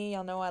singers for me.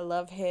 Y'all know I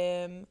love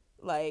him.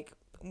 Like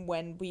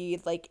when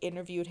we like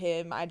interviewed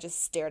him, I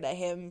just stared at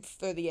him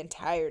for the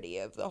entirety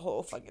of the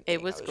whole fucking thing.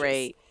 It was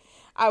great.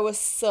 I was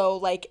so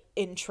like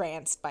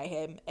entranced by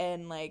him.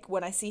 And like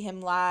when I see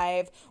him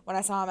live, when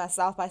I saw him at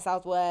South by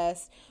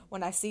Southwest,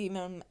 when I see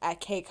him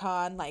at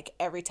KCON, like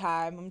every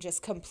time I'm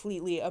just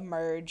completely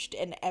immersed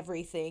in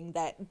everything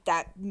that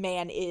that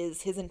man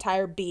is. His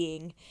entire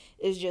being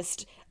is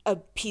just a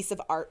piece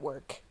of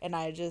artwork. And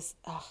I just,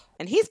 oh,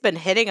 And he's been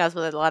hitting us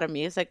with a lot of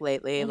music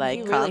lately, he like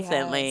really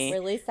constantly.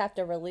 Release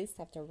after release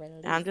after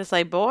release. I'm just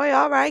like, boy,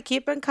 all right,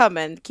 keep him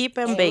coming, keep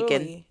him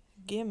baking.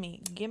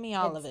 truly, give me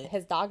all of it.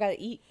 His dog gotta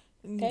eat.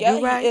 Okay. Yeah,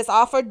 You right. it's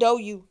all for do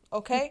you,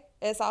 okay?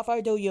 It's all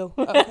for do you.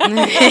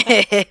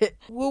 Okay.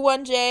 Woo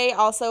 1J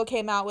also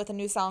came out with a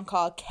new song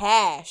called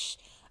Cash.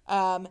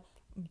 Bomb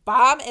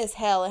as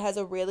hell. It has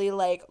a really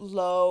like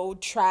low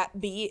trap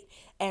beat,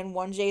 and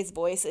 1J's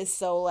voice is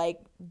so like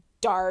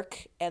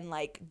dark and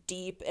like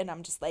deep, and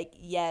I'm just like,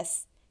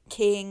 yes,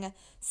 King,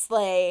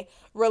 slay,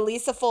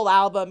 release a full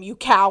album, you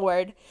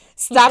coward.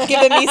 Stop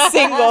giving me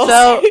singles.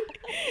 So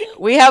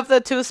we have the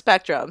two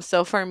spectrums.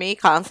 So for me,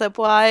 concept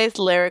wise,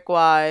 lyric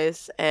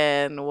wise,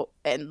 and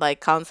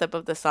like concept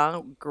of the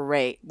song,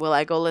 great. Will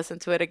I go listen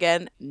to it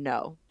again?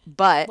 No,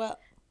 but Well,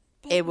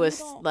 but it you was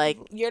don't- like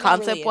you're not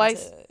really concept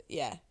wise. into-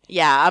 yeah.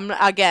 Yeah,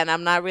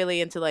 I'm not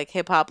really into like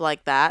hip hop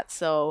like that.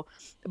 So,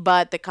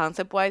 but the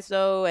concept wise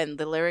though, and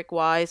the lyric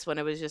wise, when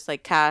it was just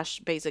like Cash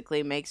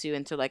basically makes you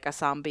into like a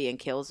zombie and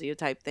kills you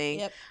type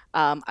thing. Yep.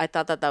 I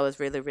thought that was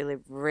really, really,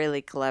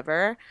 really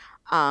clever.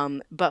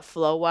 But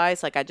flow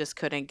wise, like I just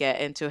couldn't get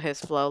into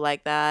his flow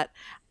like that.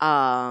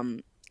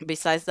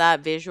 Besides that,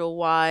 visual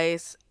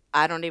wise,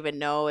 I don't even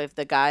know if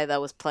the guy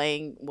that was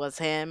playing was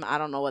him. I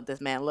don't know what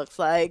this man looks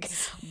like,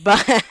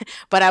 but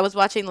but I was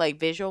watching like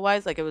visual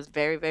wise, like it was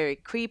very, very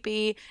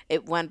creepy.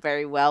 It went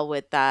very well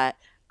with that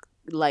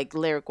like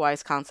lyric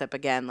wise concept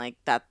again. Like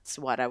that's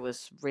what I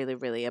was really,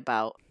 really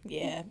about.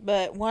 Yeah,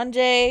 but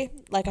 1J,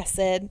 like I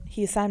said,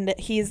 he's signed to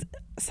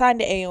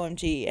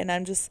AOMG, and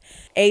I'm just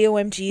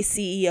AOMG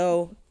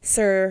CEO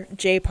Sir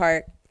J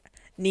Park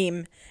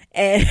Neem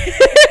and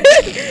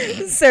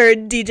Sir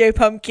DJ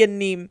Pumpkin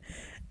Neem.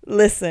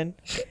 Listen,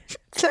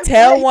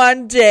 tell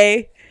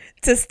 1J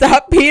to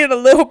stop being a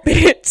little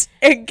bitch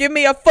and give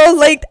me a full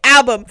length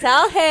album.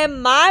 Tell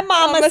him my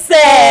mama Mama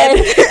said.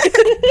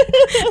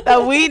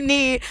 That we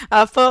need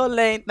a full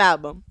length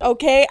album.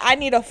 Okay, I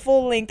need a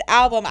full length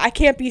album. I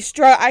can't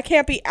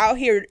be out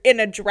here in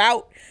a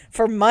drought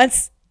for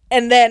months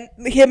and then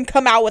him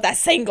come out with a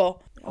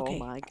single. Okay. Oh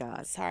my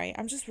god. Sorry,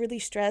 I'm just really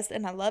stressed,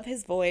 and I love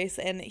his voice,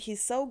 and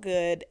he's so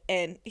good,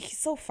 and he's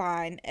so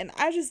fine, and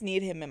I just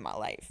need him in my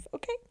life.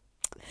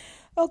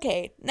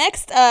 Okay,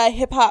 next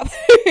hip hop.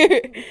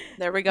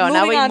 There we go.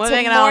 Now we're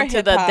moving more on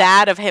to the hip-hop.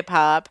 dad of hip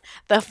hop,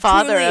 the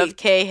father Truly. of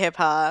K hip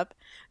hop,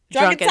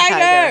 Drunken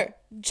Tiger.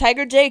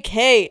 Tiger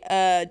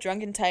JK.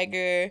 Drunken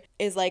Tiger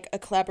is like a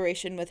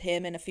collaboration with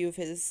him and a few of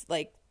his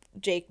like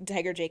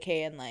Tiger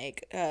JK and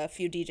like a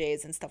few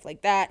DJs and stuff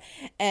like that,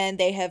 and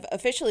they have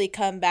officially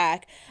come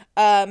back.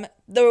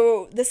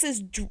 Though this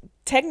is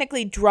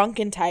technically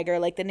Drunken Tiger,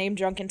 like the name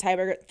Drunken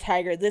Tiger.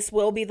 This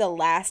will be the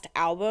last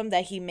album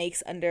that he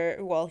makes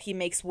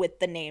with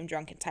the name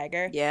Drunken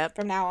Tiger. Yep.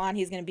 From now on,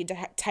 he's gonna be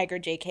Tiger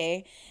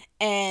JK,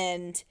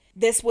 and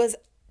this was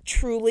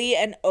truly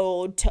an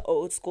ode to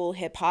old school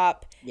hip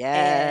hop.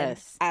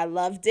 Yes. And I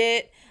loved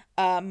it.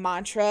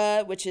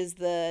 Mantra, which is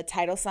the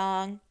title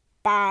song,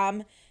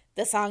 bomb.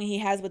 The song he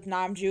has with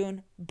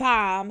Namjoon,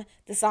 bomb.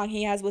 The song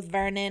he has with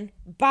Vernon,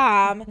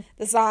 bomb.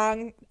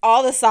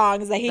 All the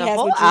songs that he The has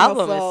whole with album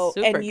Juma is Flo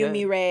super and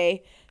Yumi good.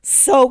 Ray,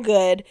 so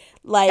good.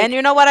 Like, And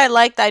you know what I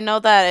liked? I know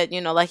that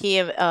like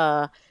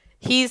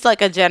he's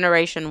like a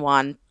generation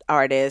 1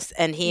 artist,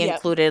 and he Yep.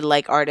 included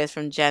like artists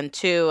from Gen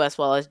 2 as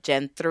well as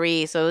Gen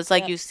 3. So it's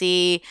like Yep. you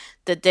see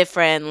the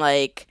different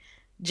like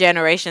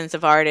generations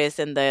of artists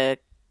in the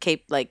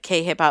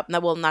K hip hop. No,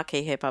 well, not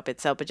K hip hop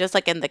itself, but just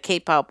like in the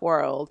K-pop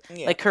world,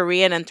 Yeah. like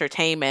Korean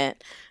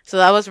entertainment. So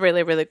that was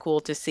really, really cool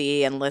to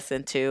see and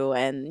listen to.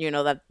 And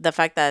that the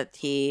fact that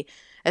he,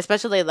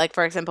 especially like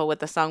for example with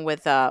the song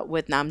with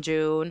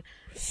Namjoon,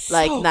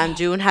 like so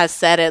Namjoon has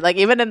said it, like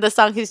even in the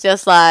song he's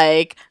just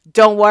like,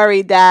 don't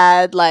worry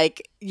dad,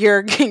 like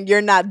you're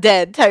you're not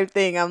dead type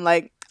thing. I'm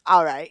like,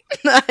 all right.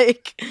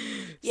 Like,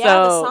 yeah,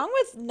 so the song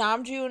with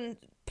Namjoon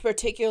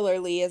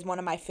particularly is one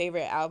of my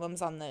favorite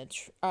albums on the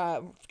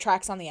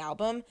tracks on the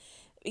album.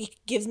 It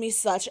gives me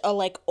such a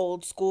like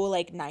old school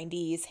like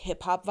 90s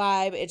hip hop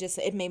vibe.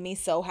 It made me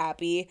so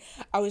happy.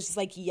 I was just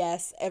like,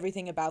 yes,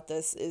 everything about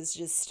this is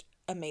just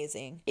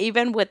amazing.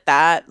 even with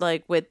that,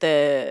 like with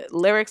the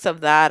lyrics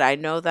of that, I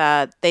know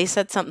that they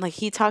said something like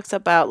he talks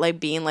about like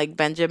being like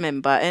Benjamin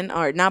Button,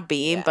 or not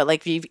being, Yeah. but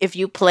like if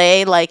you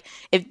play, like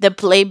if the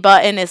play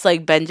button is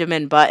like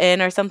Benjamin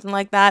Button or something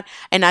like that.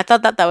 And I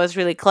thought that was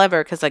really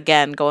clever because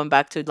again, going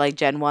back to like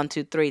Gen 1,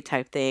 2, 3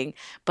 type thing,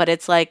 but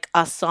it's like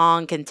a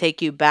song can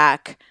take you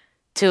back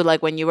to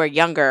like when you were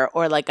younger,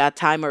 or like a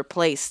time or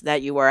place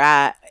that you were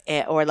at,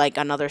 or like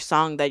another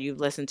song that you've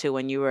listened to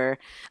when you were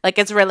like,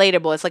 it's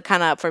relatable. It's like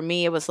kind of, for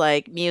me it was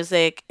like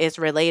music is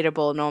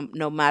relatable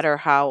no matter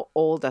how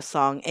old a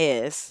song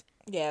is.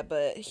 Yeah,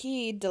 but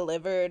he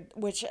delivered,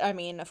 which, I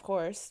mean, of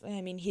course.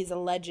 I mean, he's a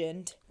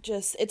legend.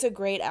 Just, it's a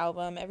great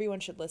album. Everyone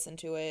should listen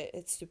to it.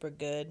 It's super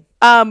good.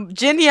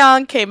 Jin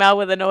Young came out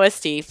with an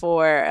OST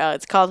for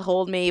it's called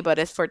Hold Me, but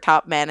it's for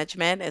Top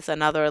Management. It's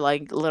another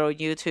like little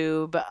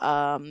YouTube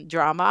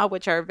drama,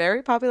 which are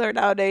very popular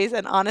nowadays.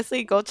 And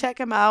honestly, go check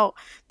him out.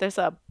 There's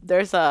a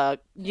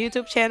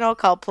YouTube channel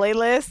called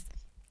Playlist.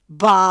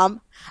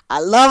 Bomb.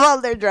 I love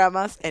all their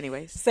dramas.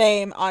 Anyways,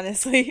 Same,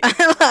 honestly.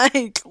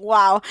 like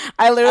wow,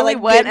 I literally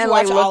like, went binge and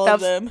like watch all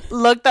of them.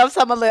 looked up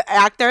some of the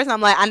actors. And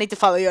I'm like, I need to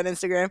follow you on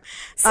Instagram.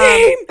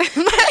 Same.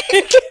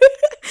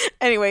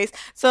 Anyways,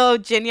 so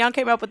Jin Young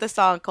came up with a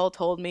song called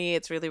 "Hold Me."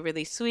 It's really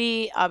really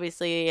sweet.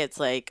 Obviously, it's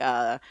like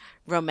a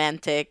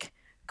romantic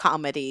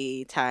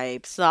comedy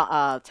type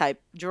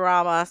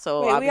drama.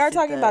 So Wait, we are obviously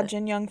talking about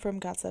Jin Young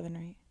from GOT7,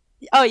 right?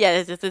 Oh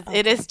yeah,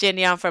 it is Jin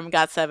Young from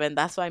GOT7.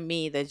 That's why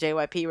me, the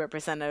JYP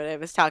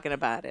representative, is talking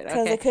about it.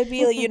 Because Okay, it could be,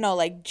 you know,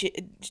 like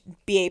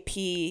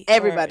BAP.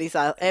 everybody's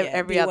or,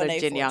 every other B1A4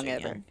 Jin Young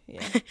ever.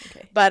 Yeah,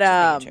 okay. But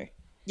Just making sure.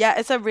 yeah,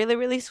 it's a really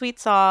really sweet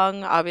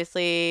song.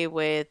 Obviously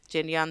with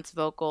Jin Young's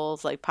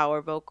vocals, like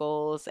power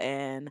vocals,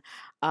 and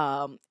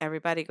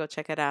everybody go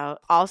check it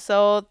out.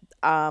 Also,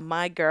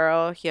 my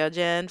girl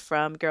Hyojin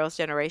from Girls'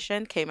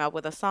 Generation came out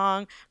with a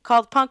song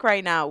called "Punk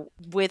Right Now"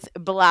 with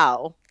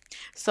Blau.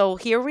 So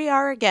here we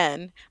are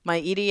again, my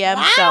EDM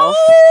self,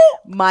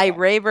 my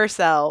raver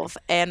self,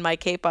 and my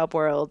K-pop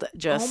world Oh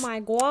just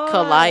my god.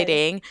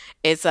 colliding.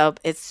 It's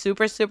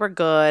super super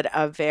good,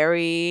 a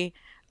very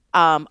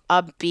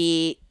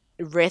upbeat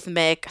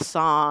rhythmic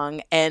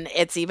song, and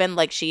it's even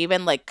like she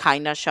even like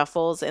kind of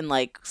shuffles in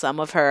like some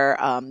of her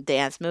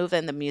dance move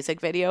in the music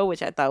video,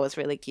 which I thought was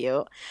really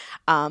cute.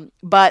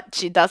 But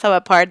she does have a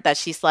part that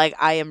she's like,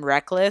 I am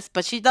reckless,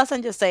 but she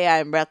doesn't just say I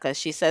am reckless,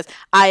 she says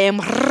I am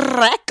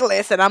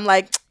reckless, and I'm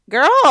like,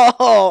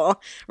 girl,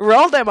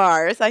 roll them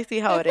R's. I see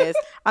how it is.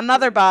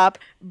 Another bop,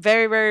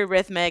 very very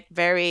rhythmic,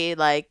 very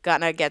like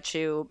gonna get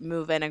you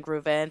moving and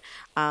grooving.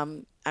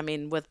 I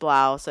mean, with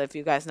Blau. So if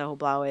you guys know who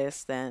Blau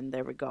is, then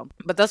there we go.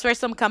 But those were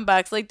some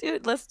comebacks. Like,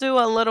 dude, let's do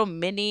a little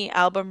mini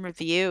album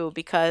review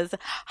because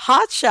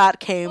Hot Shot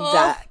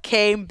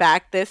came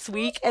back this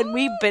week, and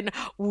we've been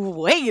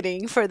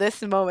waiting for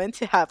this moment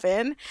to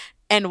happen.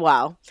 And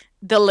wow,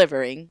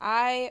 delivering.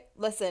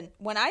 Listen,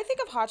 when I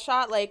think of Hot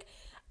Shot, like,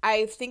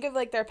 I think of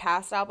like their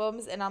past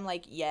albums, and I'm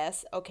like,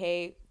 yes,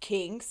 okay,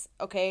 Kings,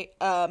 okay,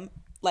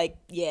 like,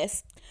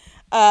 yes.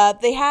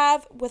 They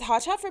have, with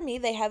Hot Shot, for me,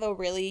 they have a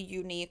really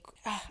unique,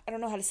 I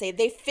don't know how to say it.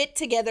 They fit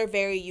together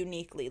very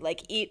uniquely.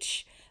 Like,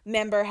 each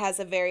member has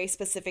a very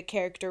specific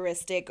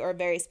characteristic or a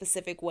very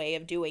specific way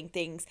of doing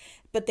things,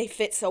 but they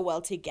fit so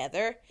well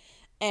together.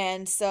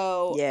 And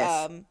so,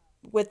 Yes.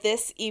 with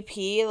this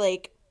EP,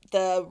 like,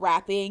 the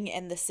rapping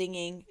and the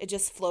singing, it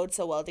just flowed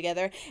so well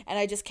together. And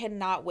I just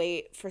cannot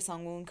wait for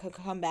Sungwoon to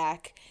come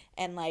back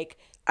and, like,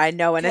 I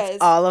know, and it's 'cause-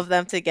 all of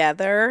them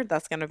together.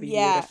 That's gonna be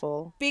Yeah.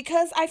 beautiful.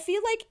 because I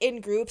feel like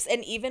in groups,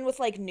 and even with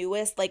like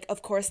newest, like,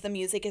 of course the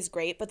music is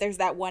great, but there's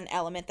that one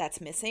element that's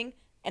missing,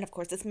 and of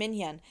course it's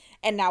Minhyun.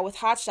 And now with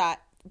Hot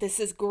Shot, this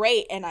is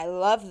great, and I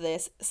love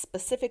this,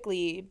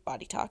 specifically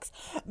Body Talks.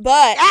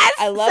 But Yes,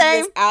 I love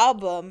same. this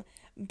album,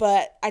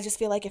 but I just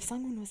feel like if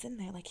someone was in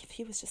there, like, if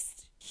he was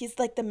just, he's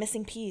like the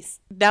missing piece.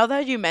 Now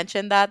that you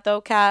mentioned that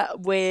though, Kat,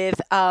 with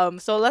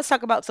so let's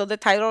talk about, so the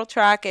title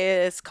track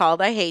is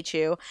called I Hate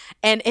You,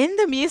 and in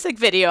the music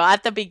video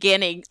at the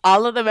beginning,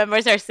 all of the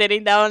members are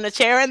sitting down in a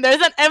chair and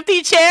there's an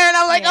empty chair, and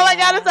I'm like, oh my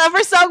god, Yeah. it's not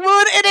for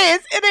Sungwoon. It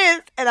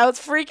is, and I was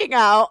freaking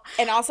out.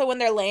 And also when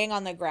they're laying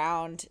on the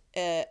ground,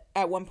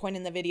 at one point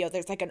in the video,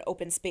 there's like an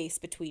open space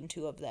between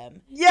two of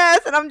them. Yes,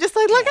 and I'm just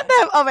like, look Yeah. at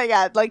them. Oh my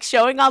god, like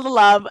showing all the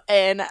love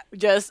and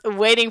just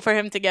waiting for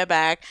him to get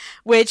back.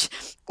 Which,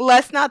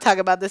 let's not talk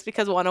about this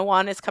because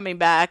 101 is coming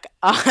back.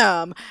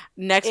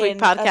 Next week In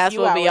a podcast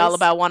few will be all hours.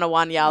 about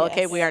 101, y'all.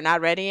 Okay, Yes. we are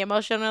not ready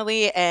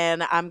emotionally,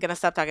 and I'm gonna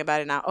stop talking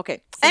about it now.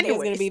 Okay. Cynthia's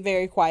Anyways, gonna be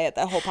very quiet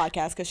that whole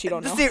podcast because she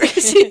don't know.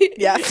 seriously,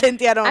 yeah,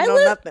 Cynthia don't know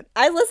nothing.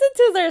 I listen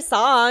to their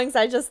songs.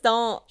 I just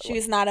don't.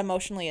 She's not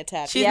emotionally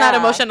attached. She's not Yeah.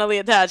 emotionally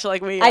attached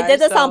like we are. I did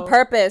this on so-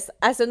 purpose.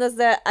 As soon as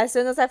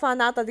I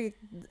found out that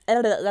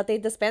they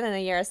disbanded in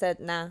a year, I said,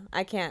 nah,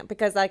 I can't,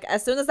 because like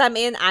as soon as I'm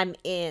in,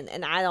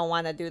 and I don't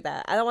want to do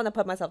that. I don't want to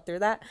put myself through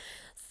that.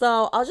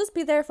 So I'll just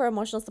be there for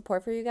emotional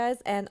support for you guys,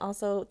 and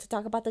also to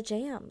talk about the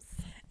jams.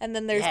 And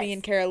then there's me Yes.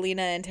 and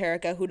Carolina and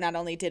Tarika, who not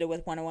only did it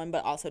with 101,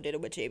 but also did it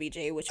with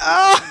JBJ, which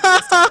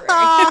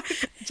Oh,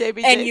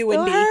 JBJ And you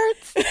still and me.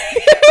 hurts.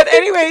 But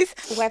anyways,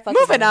 Who I fucking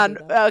moving on. wanna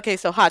do, though. Okay,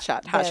 so Hot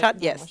Shot. Yeah, no,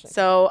 Yes. Hot Shot.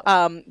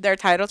 So their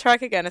title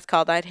track again is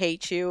called "I'd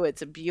Hate You."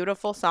 It's a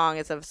beautiful song.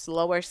 It's a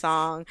slower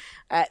song.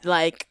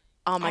 Like,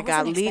 oh my I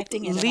god, wasn't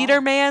expecting it at all.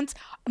 Leaderman's.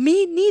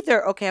 Me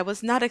neither. Okay, I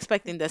was not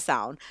expecting this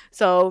sound.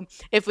 So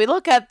if we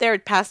look at their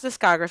past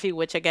discography,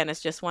 which again is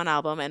just one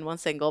album and one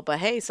single, but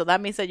hey, so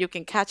that means that you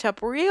can catch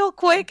up real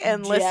quick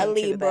and listen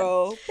Jelly, to them.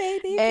 bro.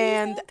 Baby.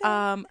 And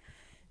Bianca.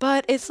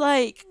 but it's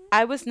like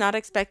I was not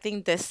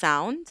expecting this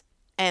sound.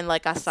 and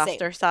like a Same.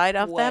 softer side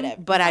of them,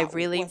 Whatever. but I Not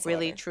really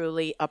whatsoever.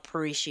 truly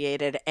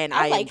appreciated, and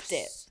I liked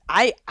it.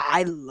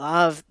 I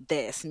love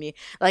this.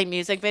 Like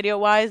music video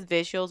wise,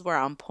 visuals were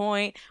on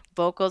point,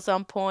 vocals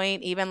on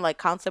point, even like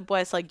concept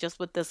wise, like just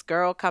with this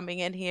girl coming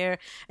in here,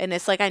 and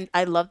it's like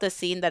I love the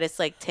scene that it's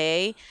like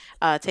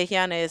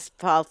Taehyun is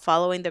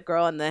following the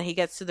girl, and then he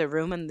gets to the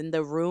room, and then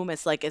the room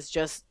is like it's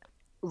just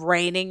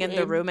raining in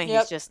the room, and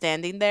Yep. he's just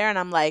standing there, and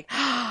I'm like,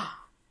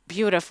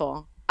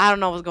 beautiful. I don't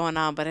know what's going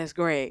on, but it's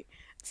great.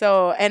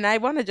 So, and I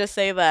want to just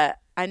say that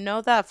I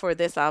know that for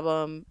this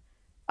album,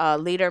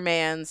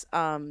 Leaderman's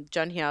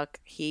Jun Hyuk,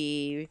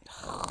 he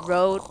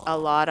wrote a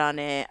lot on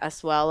it,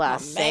 as well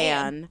as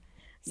man. San.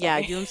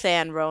 Yeah, Yoon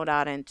San wrote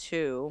on it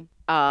too.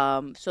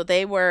 So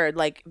they were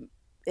like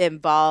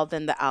involved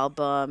in the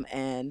album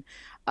and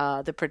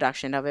the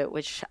production of it,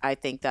 which I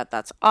think that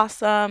that's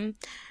awesome.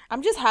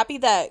 I'm just happy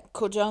that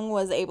Ko Jung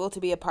was able to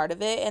be a part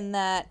of it, and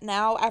that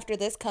now after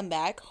this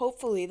comeback,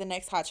 hopefully the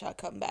next Hotshot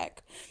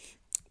comeback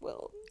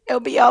will It'll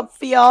be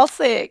all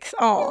six.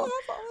 we'll Oh,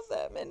 have all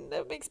of them, and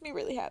that makes me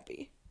really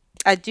happy.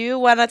 I do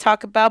want to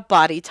talk about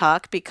Body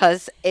Talk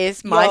because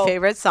it's my Yo,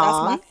 favorite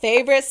song. That's my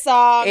favorite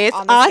song. It's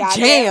on this a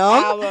goddamn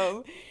jam.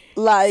 album.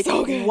 Like,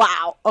 So good.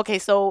 wow. Okay,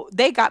 so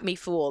they got me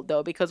fooled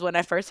though, because when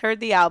I first heard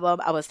the album,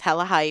 I was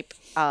hella hype.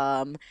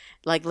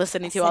 Like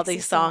listening to all sexy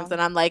these songs, song.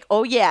 and I'm like,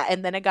 oh yeah.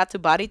 And then it got to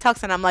Body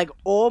Talks, and I'm like,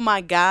 oh my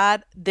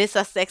god, this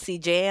a sexy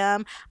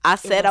jam. I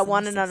said I wasn't a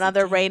wanted sexy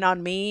another jam. Rain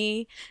on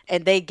Me,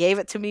 and they gave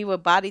it to me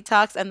with Body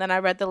Talks, and then I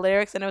read the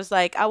lyrics, and it was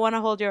like, I want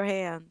to hold your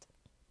hand.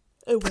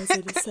 It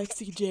wasn't a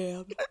sexy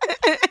jam.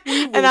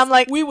 And I'm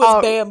like, we was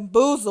oh.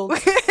 bamboozled.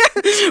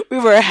 We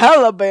were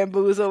hella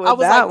bamboozled with I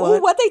was that like, one.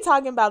 ooh, what they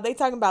talking about? They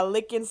talking about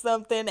licking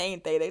something,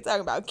 ain't they? They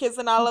talking about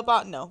kissing all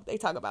about? No, they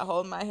talking about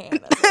holding my hand.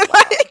 That's what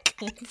Like,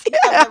 I've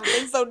yeah. never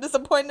been so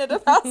disappointed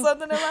about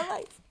something in my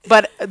life.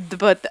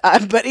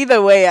 But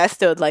either way, I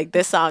still like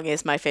this song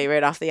is my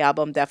favorite off the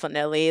album,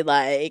 definitely.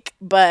 Like,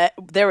 but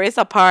there is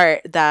a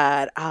part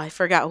that I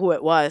forgot who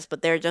it was,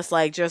 but they're just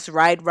like just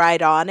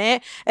right on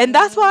it, and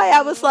that's why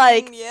I was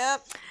like,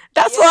 Yep.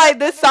 that's Yeah, why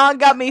this I song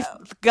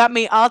got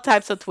me all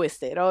types of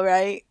twisted. All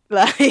right,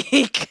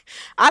 like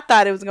I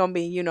thought it was gonna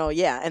be,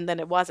 yeah, and then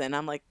it wasn't.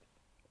 I'm like,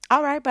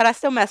 all right, but I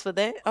still mess with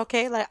it.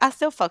 Okay, like I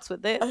still fucks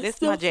with it. I This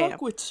still my jam.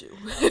 fuck with you.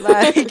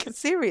 Like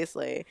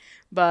seriously.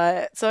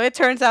 But so it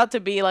turns out to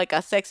be like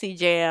a sexy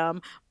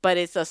jam, but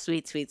it's a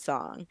sweet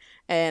song,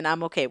 and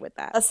I'm okay with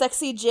that. A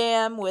sexy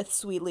jam with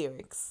sweet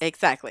lyrics.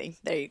 Exactly.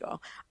 There you go.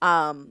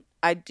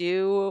 I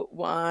do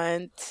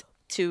want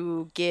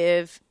to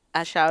give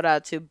a shout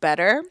out to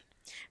Better,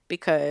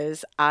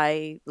 because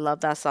I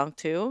love that song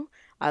too.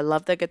 I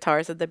love the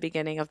guitars at the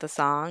beginning of the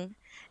song,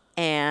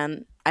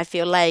 and I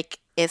feel like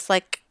it's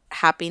like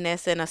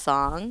happiness in a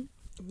song.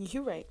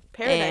 You're right.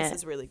 Paradise And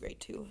is really great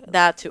too.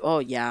 that too. Oh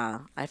yeah,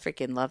 I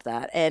freaking love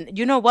that. And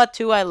you know what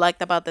too I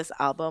liked about this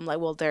album, like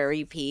their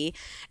EP,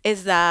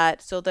 is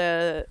that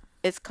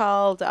it's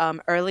called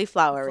Early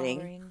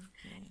Flowering.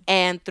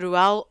 And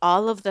throughout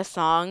all of the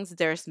songs,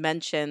 there's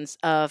mentions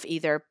of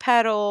either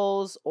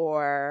petals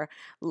or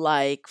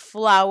like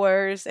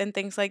flowers and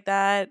things like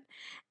that.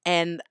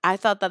 And I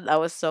thought that that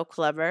was so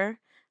clever.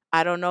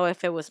 I don't know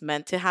if it was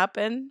meant to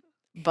happen,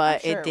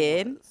 but it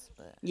did.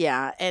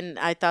 Yeah, and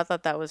I thought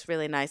that that was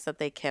really nice that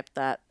they kept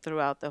that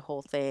throughout the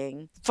whole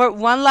thing. For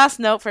one last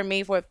note for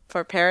me for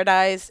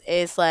Paradise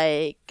is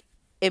like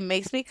it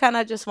makes me kind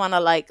of just want to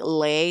like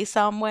lay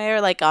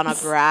somewhere like on a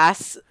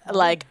grass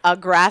like a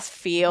grass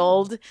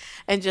field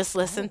and just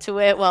listen to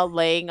it while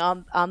laying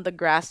on the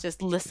grass,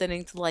 just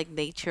listening to like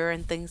nature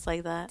and things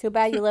like that. Too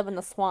bad you live in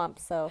the swamp,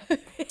 so.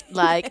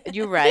 Like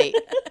you're right.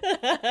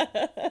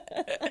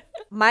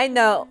 My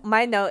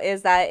note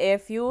is that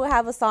if you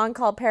have a song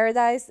called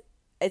Paradise,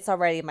 it's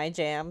already my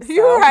jam. So.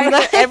 You're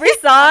right. Every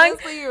song,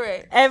 Honestly, you're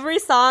right. every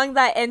song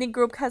that any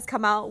group has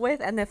come out with,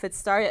 and if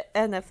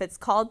it's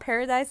called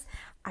Paradise,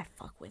 I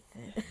fuck with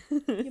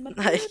it.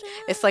 Like,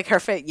 it's like her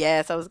fit.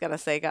 Yes, I was gonna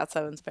say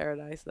GOT7's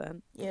Paradise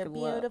then. You're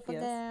Well, beautiful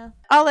yes. girl.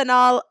 All in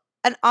all,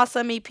 an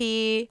awesome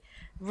EP.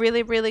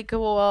 Really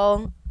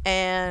cool.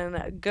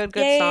 And good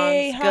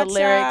songs, good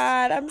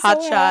lyrics. I'm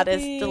Hot Shot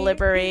is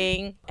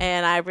delivering.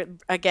 And I,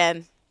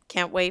 again,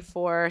 can't wait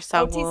for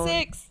Sungwoon.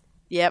 OT6.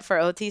 Yep, for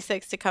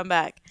OT6 to come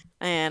back.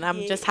 And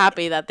I'm just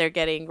happy that they're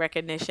getting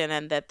recognition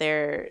and that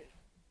they're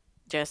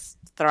just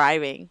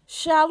thriving.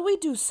 Shall we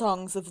do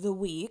songs of the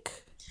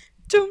week?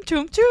 Doom.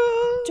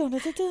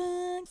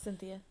 Jonathan.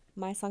 Cynthia.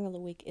 My song of the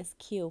week is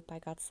Q by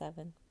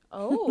GOT7.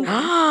 Oh.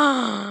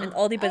 An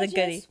oldie but a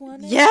goodie.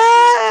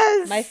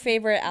 Yes! My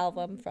favorite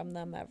album from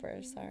them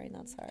ever. Sorry,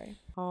 not sorry.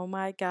 Oh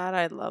my god,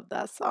 I love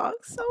that song.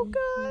 So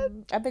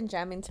good. I've been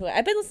jamming to it.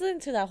 I've been listening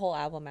to that whole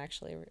album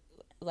actually,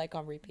 like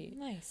on repeat.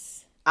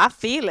 Nice. I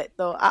feel it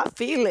though. I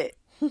feel it.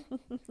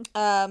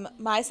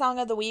 My song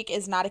of the week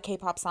is not a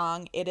K-pop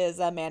song. It is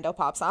a Mando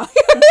pop song.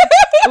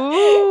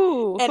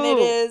 Ooh. And it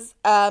is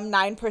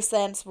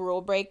 9%'s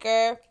Rule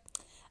Breaker.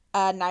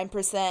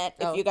 9%,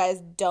 if you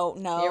guys don't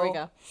know, Here we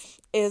go.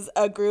 is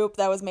a group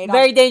that was made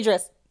Very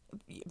dangerous.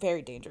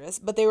 very dangerous.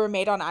 But they were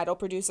made on Idol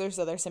Producer,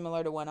 so they're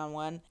similar to One on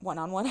One. One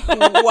on one.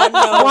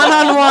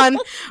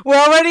 We're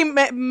already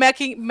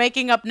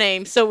making up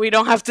names, so we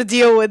don't have to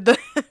deal with the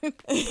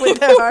with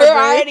the we're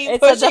already it's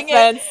pushing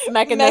a defense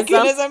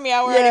mechanism.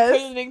 Yeah, we're already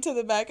pushing it to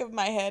the back of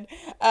my head.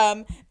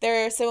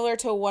 They're similar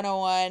to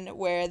 101,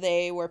 where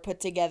they were put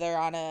together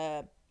on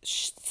a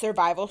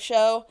survival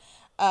show.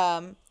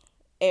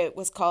 It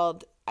was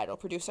called Idol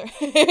Producer.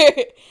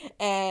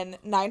 And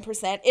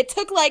 9%. It's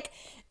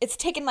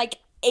taken like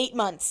 8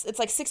 months. It's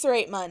like 6 or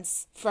 8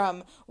 months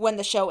from when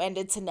the show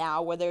ended to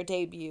now, where their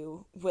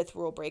debut with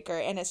Rule Breaker,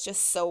 and it's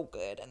just so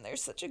good, and they're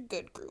such a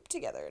good group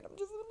together, and I'm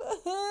just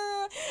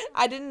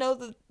I didn't know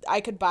that I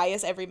could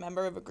bias every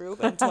member of a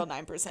group until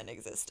 9%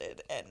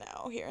 existed, and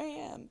now here I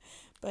am.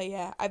 But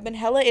yeah, I've been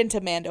hella into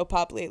Mando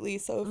Pop lately,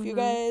 so if you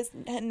guys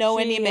know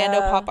any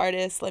Mando Pop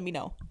artists, let me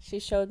know. She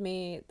showed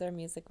me their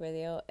music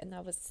video, and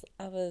I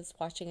was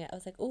watching it. I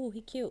was like, "Ooh,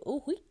 he cute.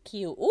 Ooh, he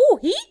cute. Ooh,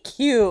 he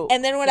cute."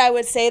 And then when I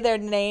would say their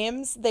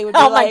names, they would be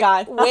like, my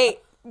God. Wait,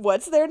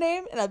 what's their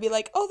name? And I'd be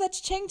like, oh, that's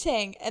Chang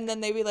Chang. And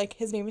then they'd be like,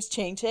 his name is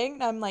Chang Chang.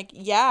 And I'm like,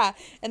 yeah.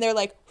 And they're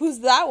like, who's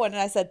that one?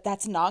 And I said,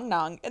 that's Nong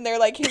Nong. And they're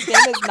like, his name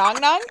is Nong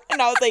Nong. And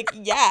I was like,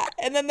 yeah.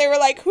 And then they were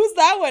like, who's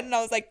that one? And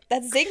I was like,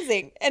 that's Zing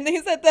Zing. And they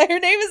said that her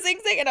name is Zing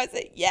Zing. And I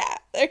said, yeah.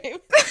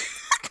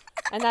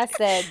 And I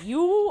said,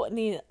 you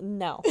need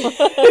no.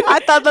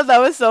 I thought that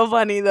was so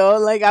funny though.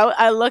 Like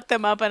I looked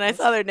them up and I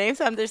saw their names.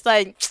 So I'm just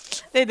like,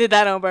 they did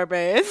that on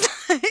purpose.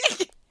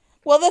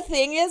 Well, the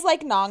thing is,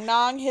 like, Nong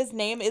Nong, his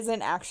name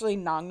isn't actually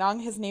Nong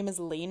Nong. His name is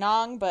Lee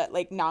Nong, but,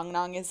 like, Nong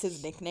Nong is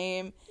his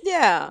nickname.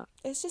 Yeah.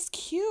 It's just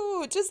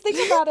cute. Just think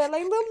about it.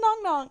 Like, little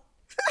Nong Nong.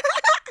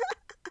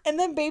 And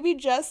then baby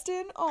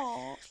Justin.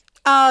 Oh,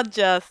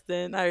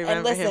 Justin. I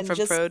remember him from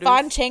Produce.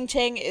 Fan Chang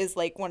Chang is,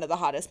 like, one of the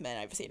hottest men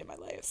I've seen in my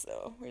life.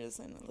 So we're just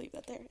going to leave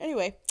that there.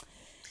 Anyway.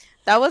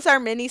 That was our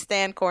mini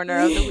stand corner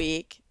of the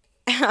week.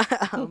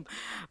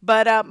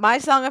 But my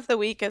song of the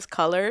week is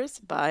Colors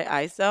by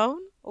iZone.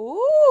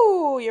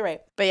 Ooh, you're right.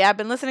 But yeah, I've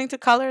been listening to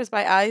Colors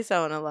by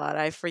iZone a lot.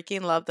 I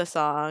freaking love the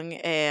song,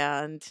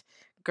 and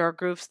girl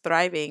groups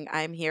thriving.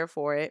 I'm here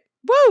for it.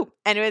 Woo!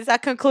 Anyways,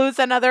 that concludes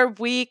another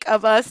week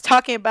of us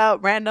talking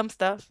about random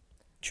stuff.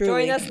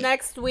 Truly. Join us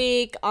next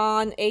week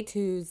on a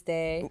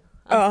Tuesday.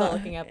 I'm still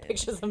looking at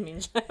pictures of me.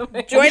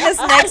 Join us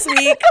next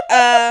week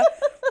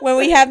when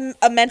we have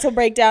a mental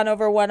breakdown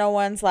over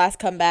 101's last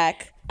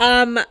comeback.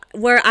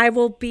 Where I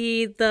will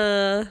be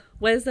the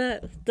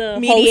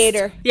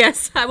mediator. Host.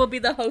 Yes, I will be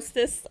the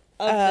hostess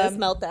of this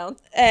meltdown.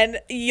 And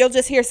you'll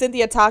just hear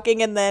Cynthia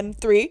talking and then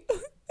 3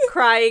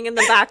 crying in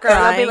the background.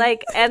 I'll be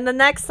like, and the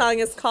next song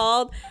is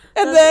called.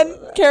 And then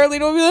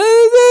Caroline will be like,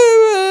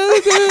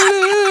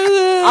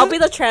 I'll be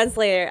the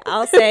translator.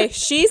 I'll say,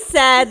 she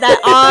said that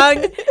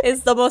Ong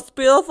is the most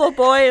beautiful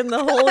boy in the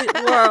whole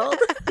world.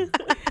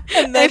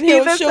 And then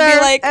she'll be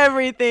like,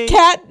 everything.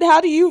 Kat, how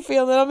do you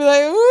feel? And I'll be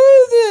like,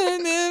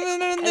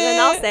 and then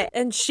I'll say,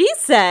 and she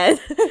said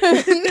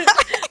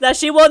that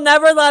she will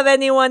never love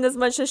anyone as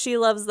much as she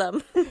loves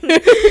them.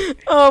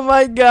 Oh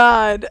my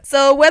God.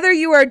 So whether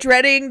you are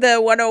dreading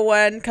the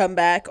 101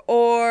 comeback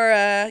or,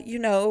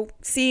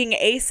 seeing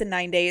Ace in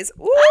 9 days,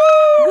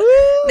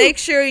 make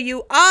sure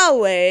you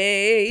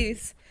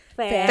always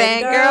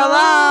fangirl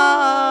on.